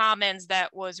Tragedy of the Commons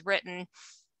that was written,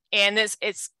 And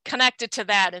it's connected to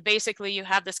that. And basically you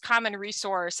have this common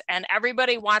resource and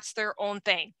everybody wants their own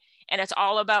thing. And it's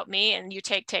all about me, and you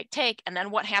take. And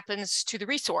then what happens to the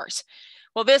resource?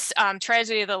 Well, this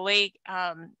tragedy of the lake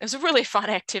is a really fun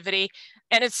activity,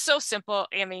 and it's so simple.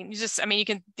 I mean, you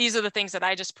can, these are the things that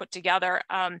I just put together.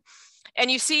 And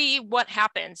you see what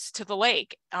happens to the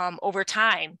lake over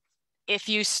time if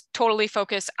you totally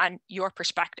focus on your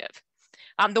perspective.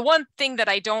 The one thing that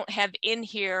I don't have in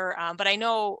here, but I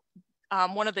know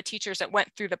one of the teachers that went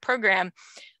through the program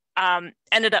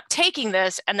ended up taking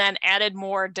this and then added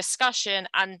more discussion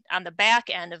on the back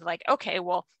end of like, okay,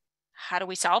 well, how do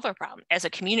we solve our problem as a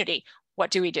community?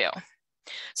 What do we do?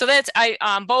 So that's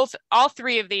all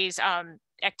three of these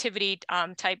activity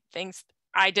type things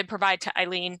I did provide to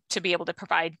Eileen to be able to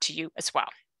provide to you as well.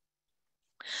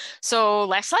 So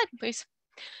last slide, please.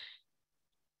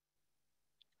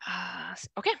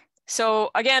 Okay,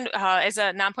 so again, as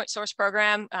a non-point source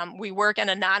program, we work in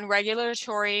a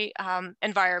non-regulatory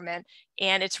environment,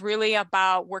 and it's really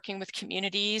about working with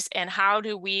communities and how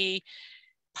do we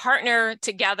partner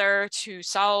together to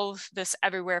solve this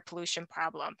everywhere pollution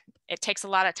problem. It takes a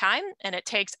lot of time, and it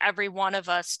takes every one of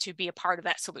us to be a part of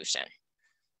that solution.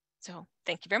 So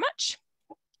thank you very much.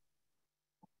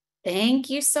 Thank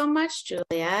you so much,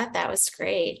 Julia. That was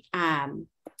great. A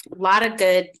lot of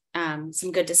good,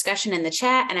 some good discussion in the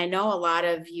chat. And I know a lot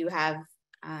of you have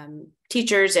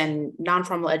teachers and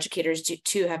non-formal educators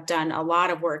too have done a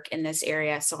lot of work in this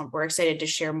area. So we're excited to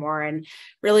share more and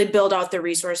really build out the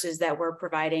resources that we're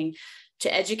providing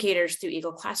to educators through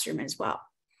EGLE Classroom as well.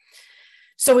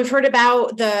 So we've heard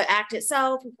about the Act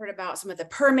itself. We've heard about some of the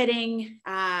permitting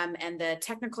and the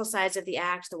technical sides of the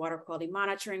Act, the water quality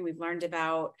monitoring. We've learned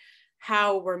about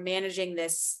how we're managing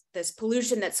this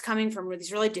pollution that's coming from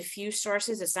these really diffuse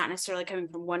sources. It's not necessarily coming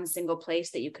from one single place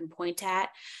that you can point at.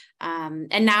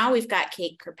 And now we've got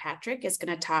Kate Kirkpatrick is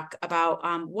going to talk about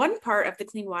one part of the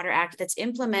Clean Water Act that's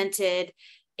implemented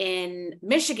in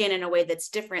Michigan in a way that's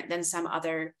different than some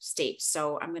other states.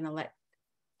 So I'm going to let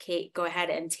Kate, go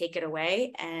ahead and take it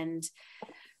away and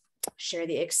share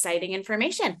the exciting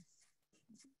information.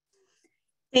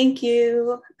 Thank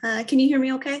you. Can you hear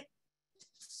me okay?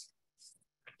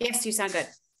 Yes, you sound good.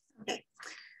 Okay.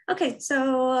 Okay,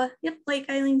 so yep, like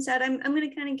Eileen said, I'm going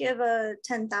to kind of give a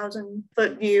 10,000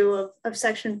 foot view of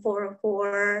Section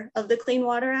 404 of the Clean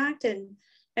Water Act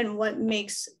and what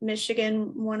makes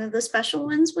Michigan one of the special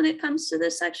ones when it comes to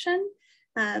this section.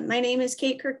 My name is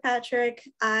Kate Kirkpatrick.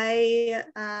 I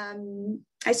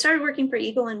started working for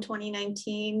EGLE in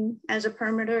 2019 as a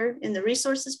permitter in the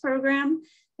resources program,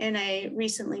 and I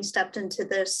recently stepped into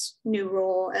this new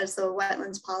role as the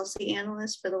wetlands policy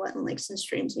analyst for the Wetland Lakes and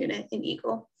Streams unit in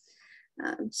EGLE.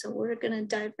 So we're going to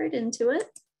dive right into it.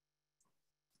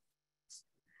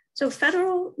 So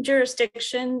federal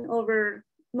jurisdiction over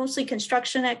mostly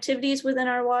construction activities within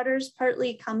our waters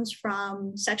partly comes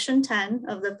from Section 10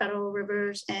 of the Federal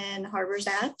Rivers and Harbors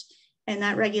Act, and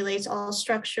that regulates all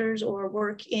structures or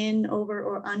work in, over,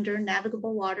 or under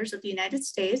navigable waters of the United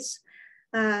States.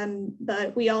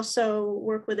 But we also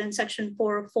work within Section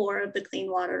 404 of the Clean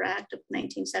Water Act of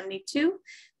 1972,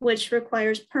 which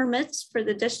requires permits for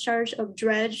the discharge of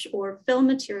dredge or fill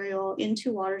material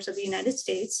into waters of the United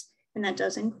States, and that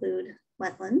does include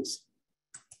wetlands.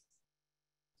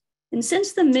 And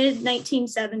since the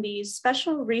mid-1970s,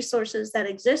 special resources that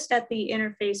exist at the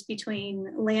interface between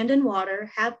land and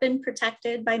water have been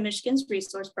protected by Michigan's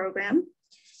resource program.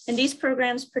 And these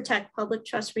programs protect public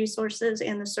trust resources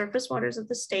and the surface waters of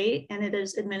the state, and it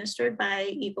is administered by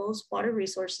EGLE's Water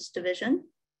Resources Division.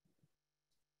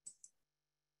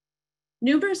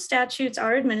 Numerous statutes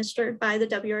are administered by the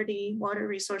WRD Water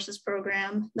Resources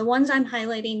Program. The ones I'm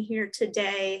highlighting here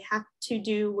today have to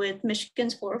do with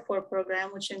Michigan's 404 program,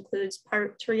 which includes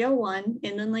Part 301,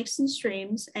 Inland Lakes and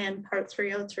Streams, and Part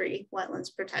 303,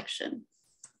 Wetlands Protection.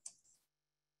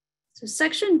 So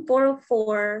Section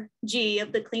 404G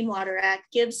of the Clean Water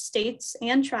Act gives states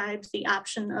and tribes the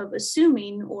option of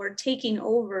assuming or taking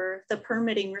over the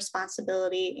permitting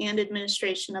responsibility and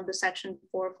administration of the Section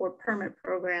 404 permit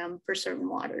program for certain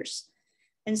waters.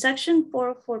 And Section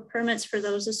 404 permits for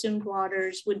those assumed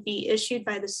waters would be issued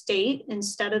by the state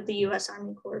instead of the U.S.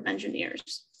 Army Corps of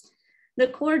Engineers. The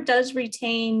Corps does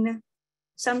retain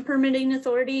some permitting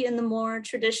authority in the more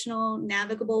traditional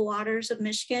navigable waters of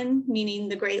Michigan, meaning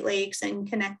the Great Lakes and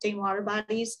connecting water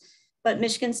bodies, but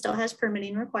Michigan still has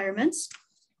permitting requirements.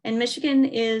 And Michigan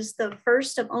is the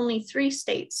first of only 3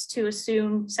 states to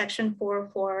assume Section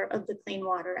 404 of the Clean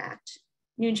Water Act.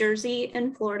 New Jersey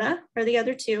and Florida are the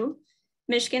other 2.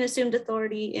 Michigan assumed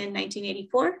authority in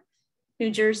 1984. New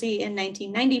Jersey in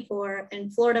 1994,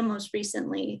 and Florida most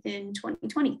recently in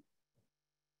 2020.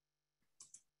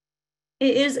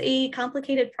 It is a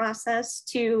complicated process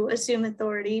to assume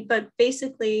authority, but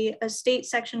basically a state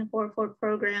Section 404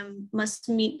 program must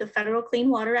meet the Federal Clean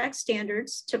Water Act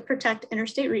standards to protect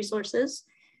interstate resources.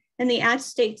 And the Act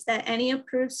states that any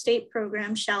approved state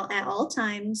program shall at all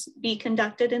times be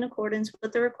conducted in accordance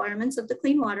with the requirements of the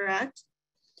Clean Water Act.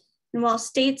 And while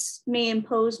states may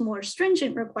impose more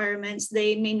stringent requirements,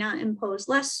 they may not impose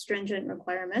less stringent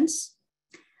requirements.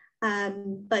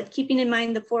 But keeping in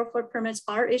mind the 404 permits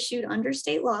are issued under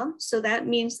state law, so that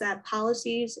means that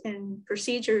policies and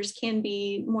procedures can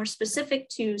be more specific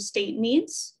to state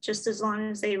needs, just as long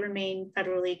as they remain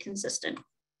federally consistent.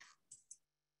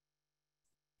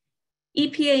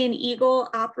 EPA and EGLE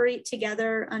operate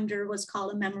together under what's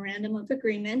called a memorandum of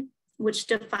agreement, which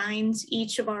defines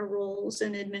each of our roles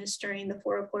in administering the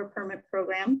 404 permit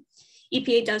program.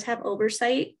 EPA does have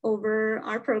oversight over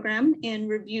our program and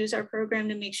reviews our program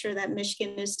to make sure that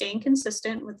Michigan is staying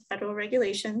consistent with federal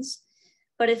regulations.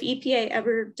 But if EPA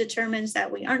ever determines that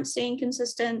we aren't staying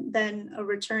consistent, then a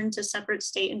return to separate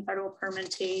state and federal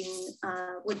permitting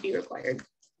would be required.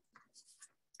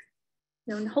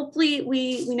 And hopefully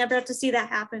we never have to see that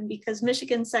happen, because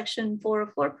Michigan's Section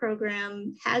 404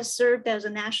 program has served as a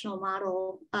national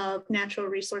model of natural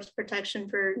resource protection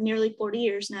for nearly 40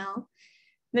 years now.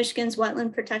 Michigan's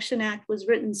Wetland Protection Act was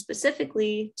written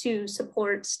specifically to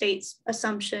support states'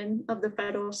 assumption of the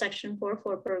federal Section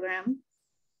 404 program.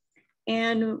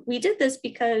 And we did this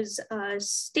because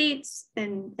states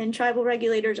and tribal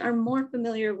regulators are more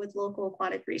familiar with local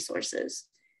aquatic resources.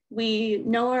 We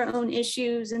know our own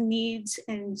issues and needs,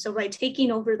 and so by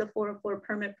taking over the 404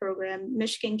 permit program,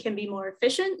 Michigan can be more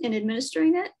efficient in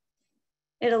administering it.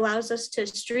 It allows us to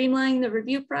streamline the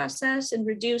review process and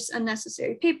reduce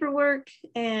unnecessary paperwork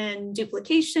and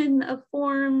duplication of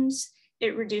forms.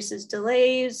 It reduces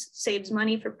delays, saves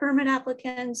money for permit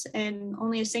applicants, and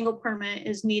only a single permit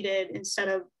is needed instead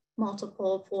of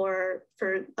multiple for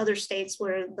other states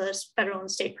where the federal and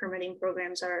state permitting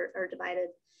programs are divided.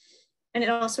 And it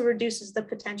also reduces the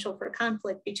potential for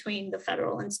conflict between the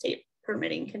federal and state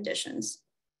permitting conditions.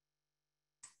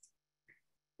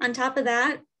 On top of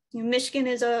that, Michigan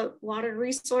is a water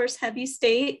resource heavy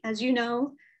state. As you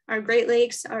know, our Great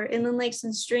Lakes, our inland lakes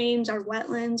and streams, our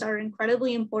wetlands are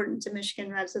incredibly important to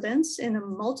Michigan residents in a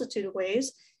multitude of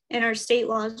ways, and our state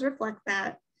laws reflect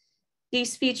that.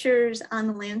 These features on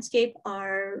the landscape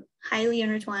are highly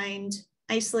intertwined: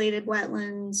 isolated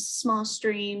wetlands, small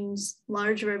streams,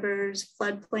 large rivers,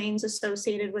 floodplains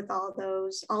associated with all of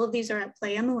those. All of these are at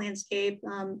play on the landscape,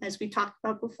 as we talked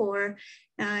about before,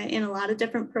 in a lot of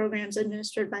different programs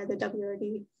administered by the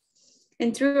WRD.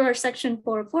 And through our Section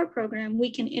 404 program,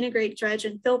 we can integrate dredge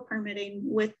and fill permitting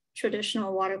with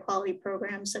traditional water quality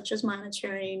programs, such as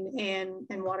monitoring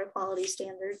and water quality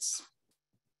standards.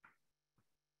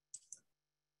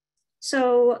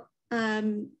 So,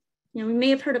 we may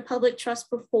have heard of public trust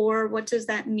before. What does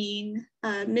that mean?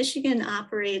 Michigan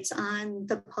operates on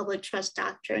the public trust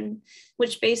doctrine,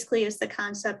 which basically is the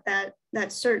concept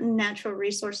that certain natural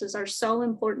resources are so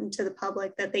important to the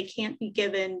public that they can't be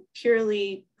given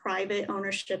purely private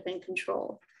ownership and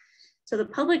control. So the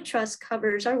public trust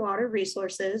covers our water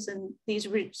resources, and these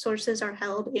resources are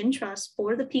held in trust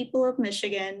for the people of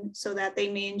Michigan so that they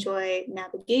may enjoy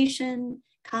navigation,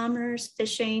 commerce,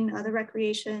 fishing, other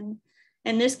recreation.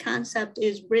 And this concept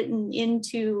is written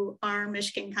into our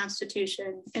Michigan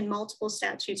Constitution, and multiple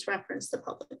statutes reference the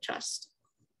public trust.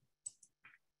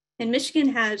 And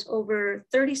Michigan has over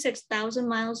 36,000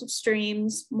 miles of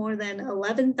streams, more than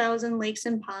 11,000 lakes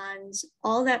and ponds,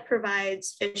 all that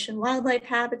provides fish and wildlife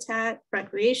habitat,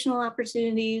 recreational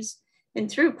opportunities. And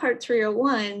through Part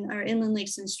 301, our Inland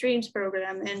Lakes and Streams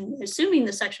program, and assuming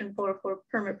the Section 404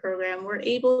 permit program, we're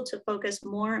able to focus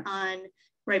more on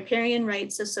riparian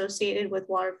rights associated with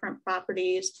waterfront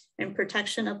properties and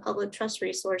protection of public trust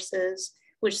resources,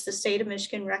 which the state of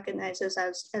Michigan recognizes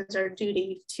as our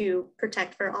duty to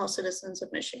protect for all citizens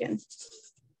of Michigan.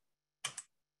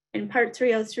 In Part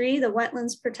 303, the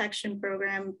Wetlands Protection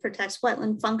Program protects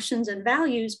wetland functions and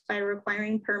values by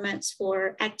requiring permits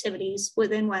for activities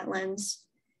within wetlands.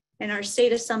 And our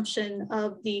state assumption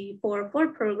of the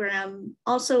 404 program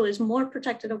also is more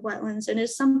protective of wetlands, and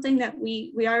is something that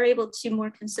we are able to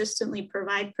more consistently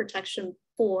provide protection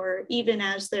for, even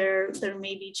as there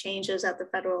may be changes at the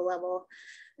federal level.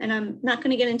 And I'm not going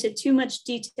to get into too much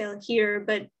detail here,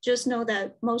 but just know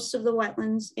that most of the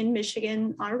wetlands in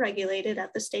Michigan are regulated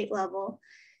at the state level,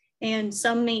 and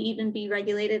some may even be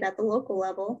regulated at the local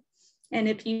level. And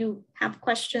if you have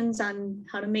questions on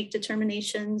how to make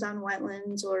determinations on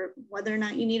wetlands or whether or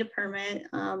not you need a permit,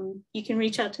 you can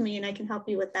reach out to me and I can help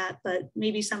you with that. But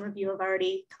maybe some of you have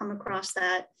already come across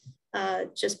that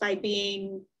just by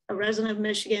being a resident of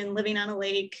Michigan, living on a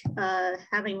lake,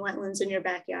 having wetlands in your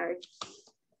backyard.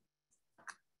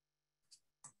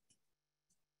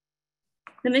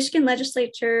 The Michigan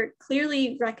legislature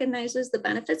clearly recognizes the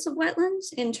benefits of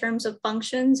wetlands in terms of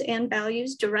functions and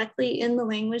values directly in the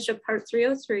language of Part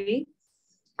 303.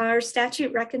 Our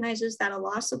statute recognizes that a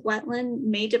loss of wetland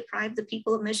may deprive the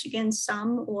people of Michigan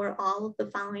some or all of the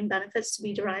following benefits to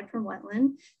be derived from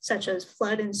wetland, such as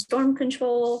flood and storm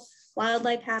control,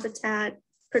 wildlife habitat,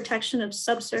 protection of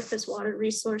subsurface water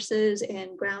resources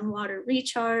and groundwater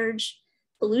recharge,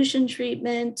 pollution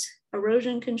treatment,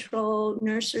 erosion control,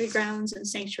 nursery grounds, and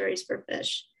sanctuaries for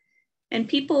fish. And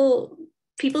people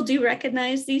do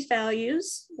recognize these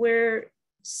values. We're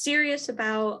serious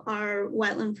about our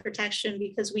wetland protection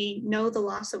because we know the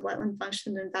loss of wetland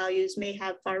functions and values may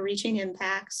have far-reaching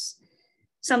impacts.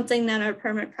 Something that our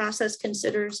permit process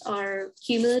considers are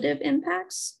cumulative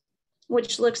impacts,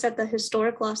 which looks at the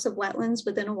historic loss of wetlands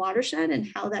within a watershed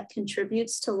and how that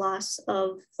contributes to loss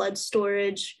of flood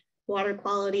storage, water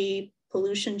quality,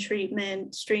 pollution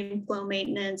treatment, stream flow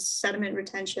maintenance, sediment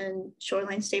retention,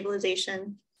 shoreline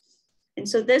stabilization. And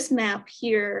so this map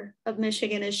here of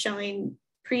Michigan is showing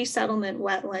pre-settlement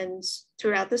wetlands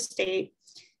throughout the state.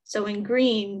 So in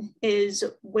green is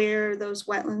where those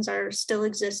wetlands are still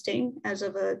existing as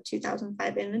of a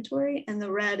 2005 inventory, and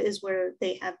the red is where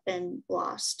they have been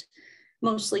lost,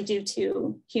 mostly due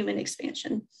to human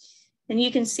expansion. And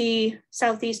you can see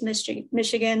Southeast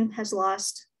Michigan has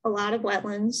lost a lot of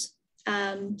wetlands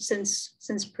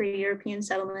since pre-European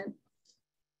settlement.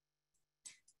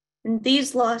 And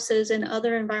these losses and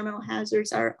other environmental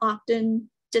hazards are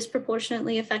often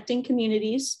disproportionately affecting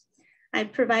communities.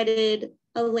 I've provided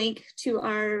a link to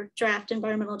our draft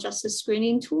environmental justice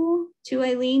screening tool to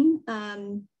Eileen.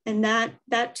 And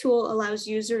that tool allows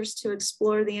users to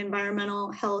explore the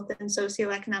environmental, health, and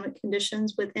socioeconomic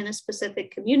conditions within a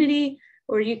specific community,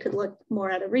 or you could look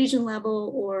more at a region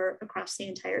level or across the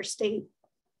entire state.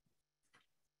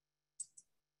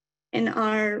 And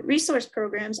our resource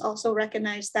programs also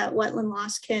recognize that wetland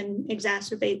loss can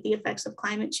exacerbate the effects of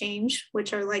climate change,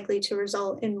 which are likely to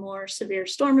result in more severe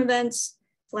storm events,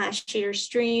 flashier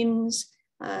streams,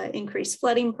 increased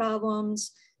flooding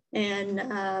problems. And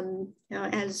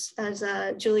as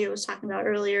Julia was talking about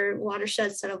earlier,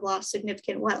 watersheds that have lost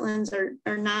significant wetlands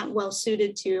are not well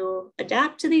suited to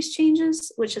adapt to these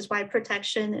changes, which is why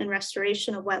protection and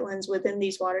restoration of wetlands within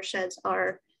these watersheds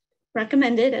are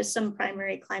recommended as some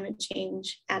primary climate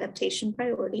change adaptation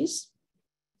priorities.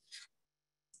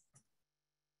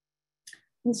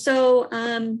 And so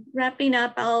wrapping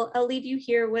up, I'll leave you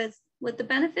here with the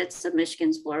benefits of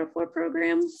Michigan's 404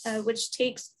 program, which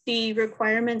takes the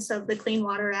requirements of the Clean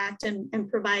Water Act and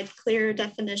provide clear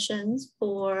definitions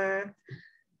for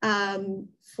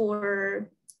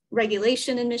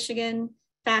regulation in Michigan,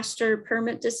 faster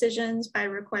permit decisions by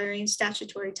requiring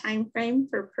statutory timeframe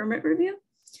for permit review.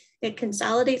 It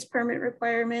consolidates permit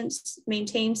requirements,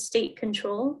 maintains state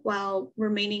control while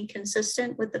remaining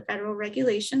consistent with the federal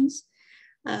regulations.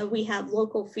 We have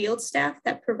local field staff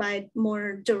that provide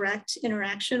more direct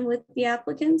interaction with the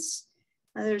applicants.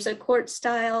 There's a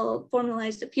court-style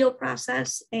formalized appeal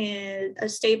process and a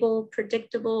stable,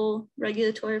 predictable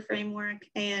regulatory framework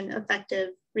and effective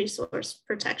resource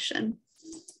protection.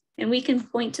 And we can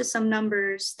point to some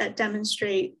numbers that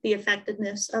demonstrate the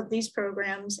effectiveness of these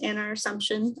programs and our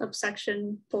assumption of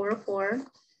Section 404.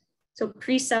 So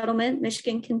pre-settlement,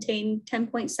 Michigan contained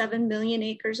 10.7 million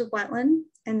acres of wetland,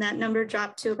 and that number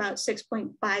dropped to about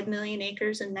 6.5 million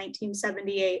acres in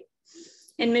 1978.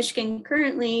 And Michigan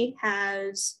currently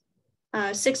has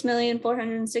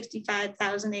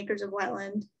 6,465,000 acres of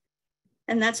wetland,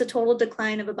 and that's a total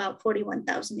decline of about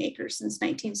 41,000 acres since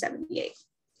 1978.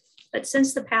 But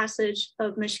since the passage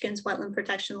of Michigan's wetland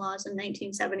protection laws in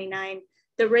 1979,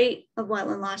 the rate of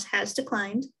wetland loss has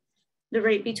declined. The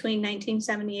rate between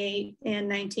 1978 and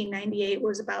 1998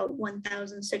 was about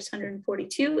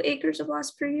 1,642 acres of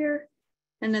loss per year.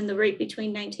 And then the rate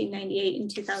between 1998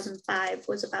 and 2005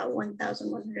 was about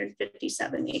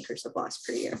 1,157 acres of loss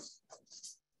per year.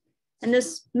 And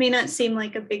this may not seem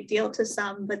like a big deal to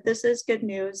some, but this is good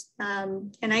news.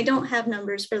 And I don't have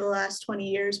numbers for the last 20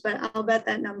 years, but I'll bet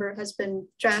that number has been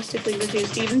drastically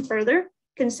reduced even further,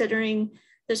 considering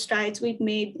the strides we've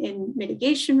made in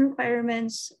mitigation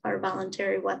requirements, our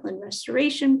voluntary wetland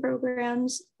restoration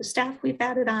programs, the staff we've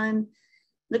added on,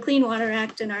 the Clean Water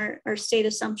Act and our state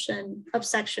assumption of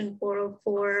Section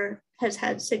 404 has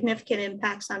had significant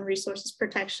impacts on resources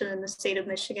protection in the state of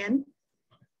Michigan.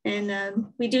 And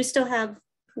we do still have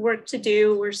work to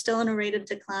do. We're still in a rate of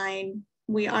decline.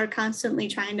 We are constantly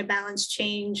trying to balance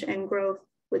change and growth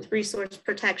with resource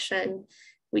protection.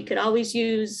 We could always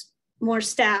use more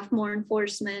staff, more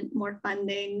enforcement, more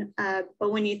funding.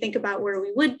 But when you think about where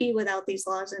we would be without these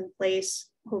laws in place,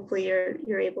 hopefully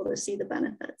you're able to see the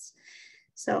benefits.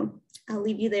 So I'll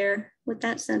leave you there with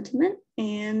that sentiment.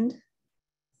 And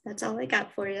that's all I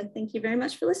got for you. Thank you very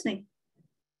much for listening.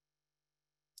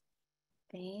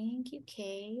 Thank you,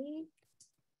 Kate.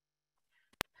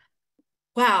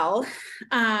 Well,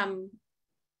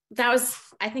 that was,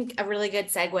 I think, a really good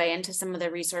segue into some of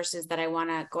the resources that I want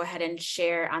to go ahead and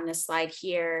share on this slide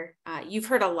here. You've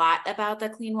heard a lot about the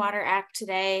Clean Water Act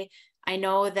today. I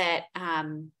know that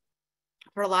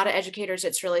for a lot of educators,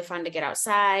 it's really fun to get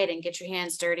outside and get your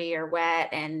hands dirty or wet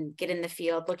and get in the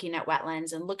field looking at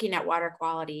wetlands and looking at water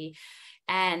quality.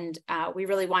 And we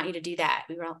really want you to do that.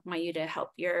 We want you to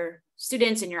help your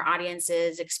students and your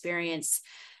audiences experience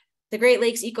the Great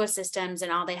Lakes ecosystems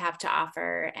and all they have to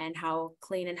offer and how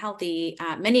clean and healthy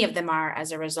many of them are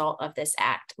as a result of this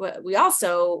act. We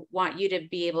also want you to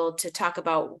be able to talk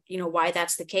about, why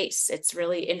that's the case. It's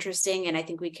really interesting. And I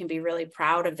think we can be really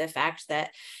proud of the fact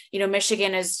that,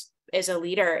 Michigan is a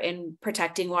leader in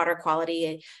protecting water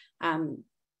quality.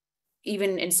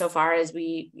 Even insofar as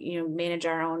we, manage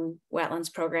our own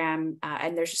wetlands program,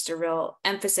 and there's just a real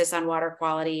emphasis on water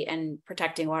quality and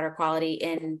protecting water quality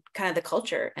in kind of the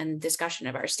culture and discussion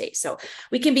of our state. So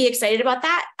we can be excited about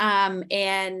that.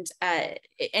 And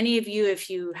any of you, if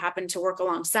you happen to work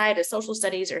alongside a social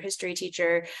studies or history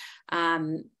teacher,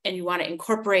 and you want to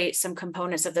incorporate some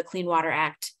components of the Clean Water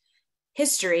Act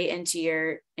history into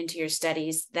your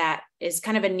studies, that is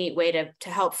kind of a neat way to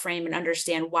help frame and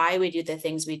understand why we do the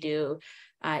things we do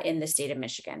in the state of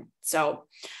Michigan. So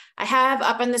I have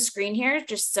up on the screen here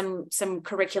just some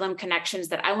curriculum connections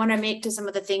that I want to make to some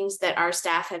of the things that our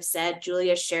staff have said.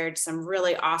 Julia shared some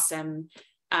really awesome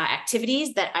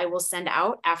activities that I will send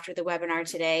out after the webinar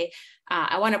today.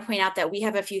 I want to point out that we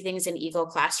have a few things in EGLE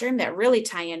Classroom that really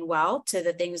tie in well to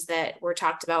the things that were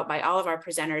talked about by all of our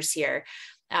presenters here.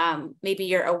 Maybe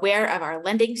you're aware of our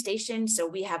lending station. So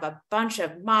we have a bunch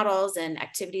of models and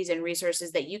activities and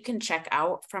resources that you can check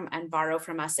out from and borrow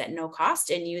from us at no cost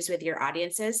and use with your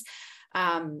audiences.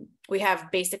 We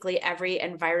have basically every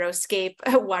EnviroScape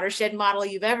watershed model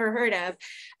you've ever heard of.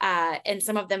 And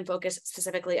some of them focus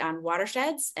specifically on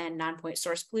watersheds and non-point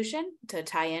source pollution to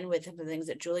tie in with the things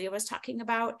that Julia was talking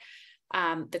about.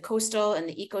 The coastal and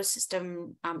the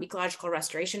ecosystem ecological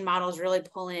restoration models really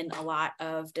pull in a lot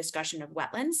of discussion of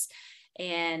wetlands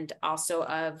and also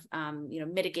of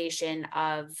mitigation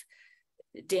of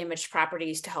damaged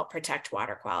properties to help protect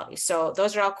water quality. So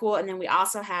those are all cool. And then we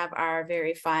also have our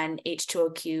very fun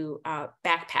H2OQ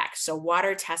backpack. So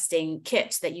water testing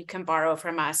kits that you can borrow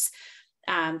from us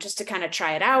just to kind of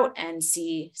try it out and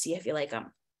see if you like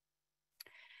them.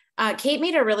 Kate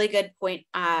made a really good point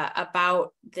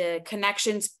about the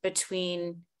connections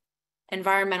between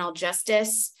environmental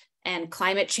justice and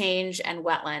climate change and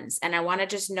wetlands. And I want to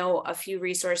just know a few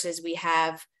resources we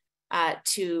have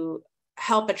to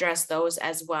help address those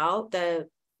as well.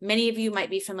 Many of you might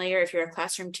be familiar, if you're a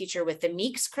classroom teacher, with the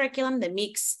MEECS curriculum. The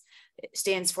MEECS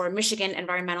stands for Michigan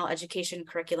Environmental Education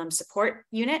Curriculum Support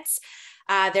Units.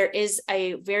 There is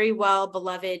a very well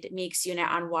beloved MEECS unit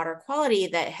on water quality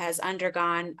that has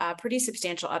undergone a pretty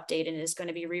substantial update and is going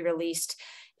to be re-released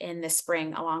in the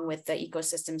spring along with the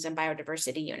ecosystems and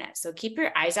biodiversity unit. So keep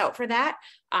your eyes out for that.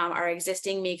 Our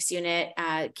existing MEECS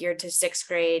unit geared to 6th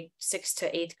grade, 6th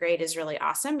to 8th grade is really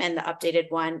awesome. And the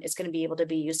updated one is going to be able to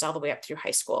be used all the way up through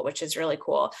high school, which is really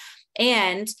cool.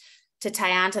 And to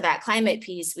tie on to that climate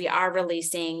piece, we are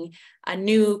releasing a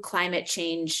new climate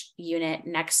change unit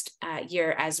next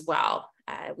year as well.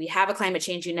 We have a climate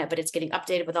change unit, but it's getting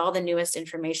updated with all the newest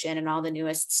information and all the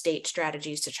newest state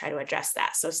strategies to try to address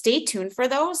that. So stay tuned for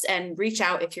those and reach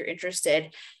out if you're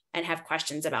interested and have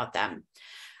questions about them.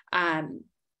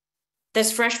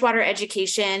 This freshwater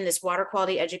education, this water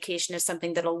quality education is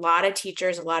something that a lot of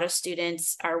teachers, a lot of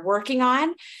students are working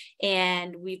on.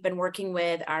 And we've been working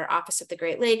with our Office of the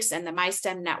Great Lakes and the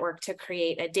MySTEM network to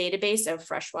create a database of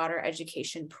freshwater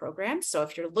education programs. So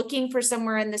if you're looking for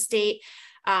somewhere in the state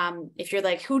If you're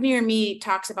like, who near me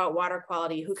talks about water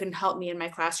quality, who can help me in my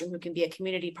classroom, who can be a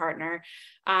community partner,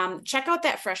 check out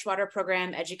that freshwater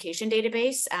program education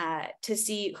database to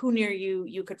see who near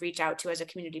you could reach out to as a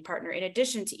community partner in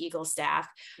addition to EGLE staff.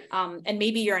 And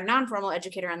maybe you're a non-formal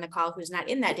educator on the call who's not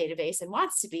in that database and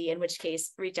wants to be, in which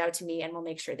case reach out to me and we'll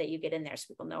make sure that you get in there so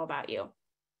people know about you.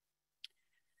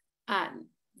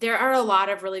 There are a lot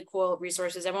of really cool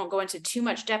resources. I won't go into too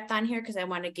much depth on here because I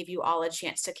want to give you all a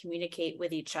chance to communicate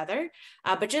with each other.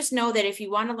 But just know that if you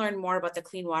want to learn more about the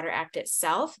Clean Water Act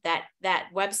itself, that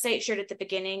website shared at the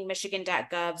beginning,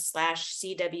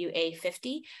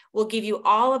 michigan.gov/CWA50, will give you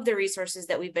all of the resources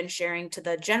that we've been sharing to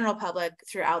the general public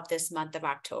throughout this month of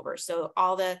October. So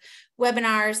all the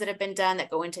webinars that have been done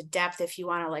that go into depth, if you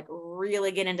want to like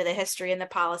really get into the history and the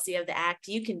policy of the Act,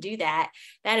 you can do that.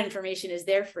 That information is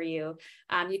there for you.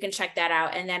 You can check that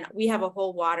out. And then we have a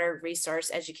whole water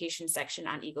resource education section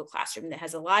on EGLE Classroom that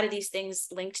has a lot of these things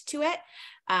linked to it.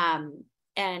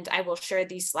 And I will share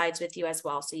these slides with you as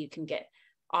well so you can get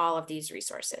all of these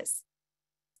resources.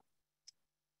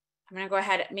 I'm going to go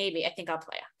ahead. I think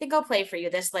I'll play for you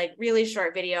this like really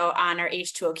short video on our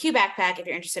H2OQ backpack if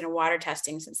you're interested in water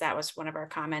testing, since that was one of our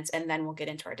comments, and then we'll get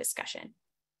into our discussion.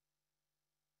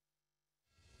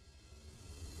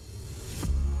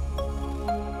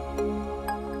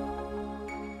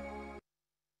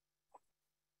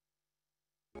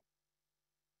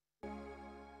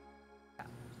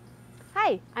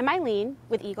 Hi, I'm Eileen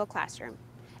with EGLE Classroom,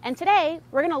 and today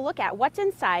we're going to look at what's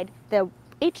inside the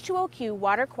H2OQ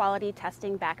water quality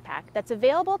testing backpack that's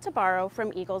available to borrow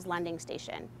from EGLE's lending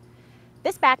station.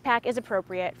 This backpack is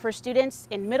appropriate for students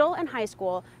in middle and high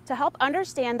school to help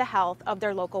understand the health of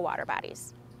their local water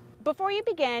bodies. Before you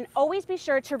begin, always be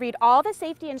sure to read all the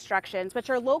safety instructions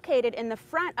which are located in the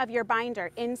front of your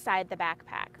binder inside the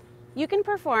backpack. You can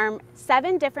perform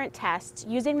 7 different tests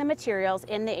using the materials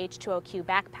in the H2OQ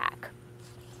backpack.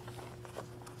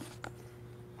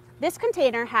 This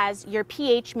container has your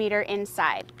pH meter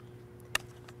inside.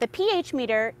 The pH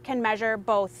meter can measure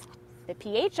both the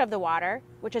pH of the water,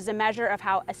 which is a measure of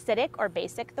how acidic or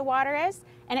basic the water is,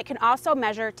 and it can also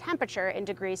measure temperature in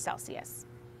degrees Celsius.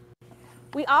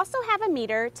 We also have a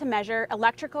meter to measure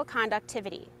electrical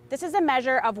conductivity. This is a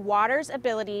measure of water's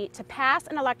ability to pass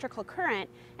an electrical current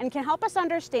and can help us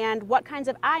understand what kinds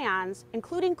of ions,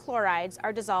 including chlorides,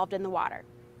 are dissolved in the water.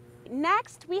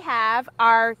 Next, we have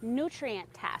our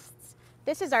nutrient tests.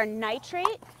 This is our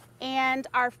nitrate and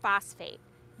our phosphate.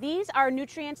 These are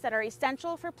nutrients that are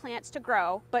essential for plants to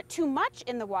grow, but too much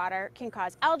in the water can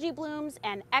cause algae blooms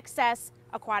and excess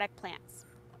aquatic plants.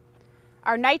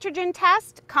 Our nitrogen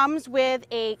test comes with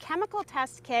a chemical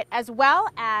test kit as well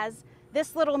as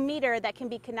this little meter that can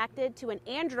be connected to an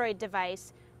Android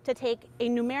device to take a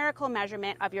numerical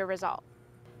measurement of your result.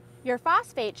 Your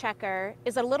phosphate checker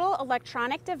is a little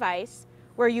electronic device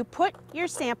where you put your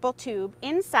sample tube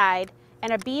inside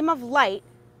and a beam of light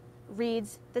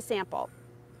reads the sample.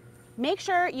 Make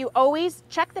sure you always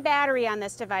check the battery on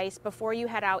this device before you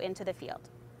head out into the field.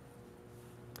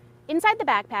 Inside the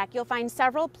backpack, you'll find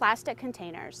several plastic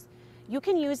containers. You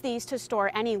can use these to store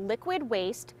any liquid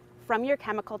waste from your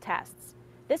chemical tests.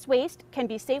 This waste can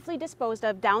be safely disposed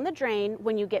of down the drain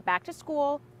when you get back to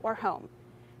school or home.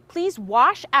 Please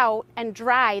wash out and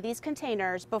dry these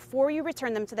containers before you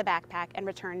return them to the backpack and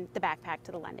return the backpack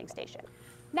to the lending station.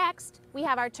 Next, we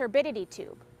have our turbidity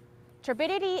tube.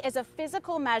 Turbidity is a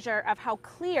physical measure of how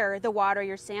clear the water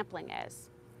you're sampling is.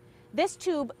 This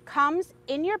tube comes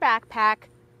in your backpack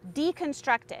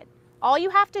deconstructed. All you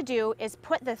have to do is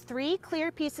put the 3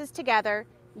 clear pieces together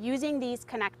using these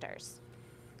connectors.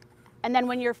 And then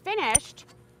when you're finished,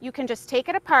 you can just take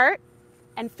it apart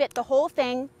and fit the whole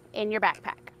thing in your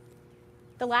backpack.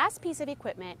 The last piece of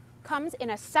equipment comes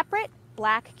in a separate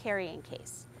black carrying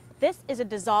case. This is a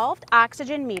dissolved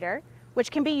oxygen meter, which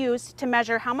can be used to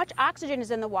measure how much oxygen is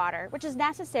in the water, which is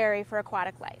necessary for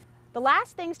aquatic life. The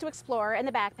last things to explore in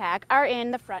the backpack are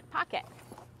in the front pocket.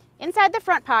 Inside the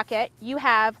front pocket, you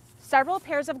have several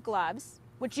pairs of gloves,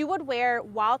 which you would wear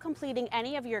while completing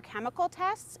any of your chemical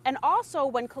tests, and also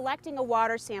when collecting a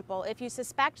water sample if you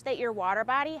suspect that your water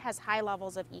body has high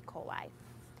levels of E. coli.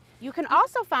 You can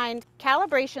also find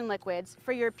calibration liquids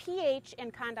for your pH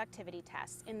and conductivity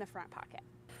tests in the front pocket.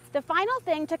 The final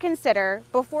thing to consider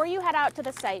before you head out to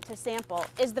the site to sample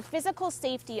is the physical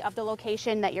safety of the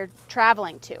location that you're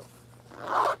traveling to.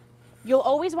 You'll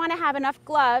always want to have enough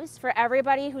gloves for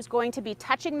everybody who's going to be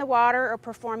touching the water or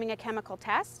performing a chemical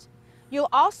test. You'll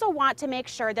also want to make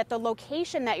sure that the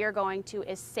location that you're going to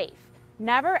is safe.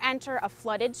 Never enter a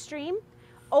flooded stream.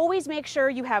 Always make sure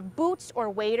you have boots or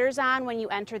waders on when you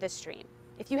enter the stream.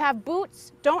 If you have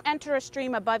boots, don't enter a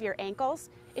stream above your ankles.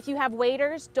 If you have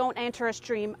waders, don't enter a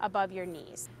stream above your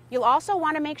knees. You'll also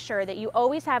want to make sure that you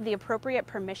always have the appropriate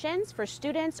permissions for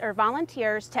students or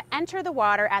volunteers to enter the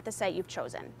water at the site you've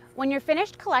chosen. When you're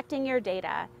finished collecting your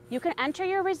data, you can enter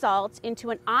your results into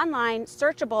an online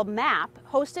searchable map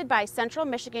hosted by Central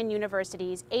Michigan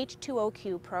University's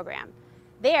H2OQ program.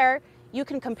 There, you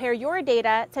can compare your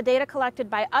data to data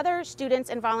collected by other students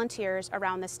and volunteers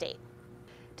around the state.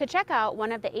 To check out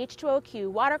one of the H2OQ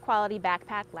water quality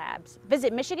backpack labs,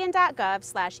 visit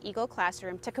michigan.gov/EGLE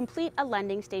Classroom to complete a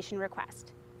lending station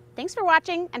request. Thanks for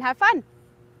watching and have fun.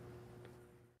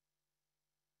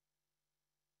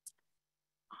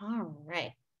 All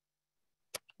right.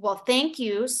 Well, thank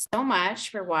you so much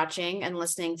for watching and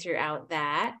listening throughout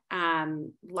that.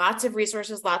 Lots of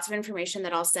resources, lots of information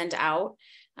that I'll send out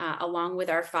along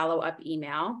with our follow-up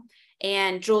email.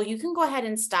 And Joel, you can go ahead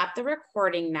and stop the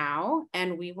recording now,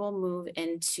 and we will move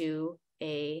into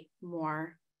a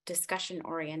more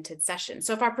discussion-oriented session.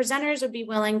 So if our presenters would be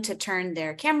willing to turn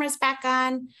their cameras back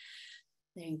on.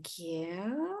 Thank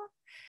you.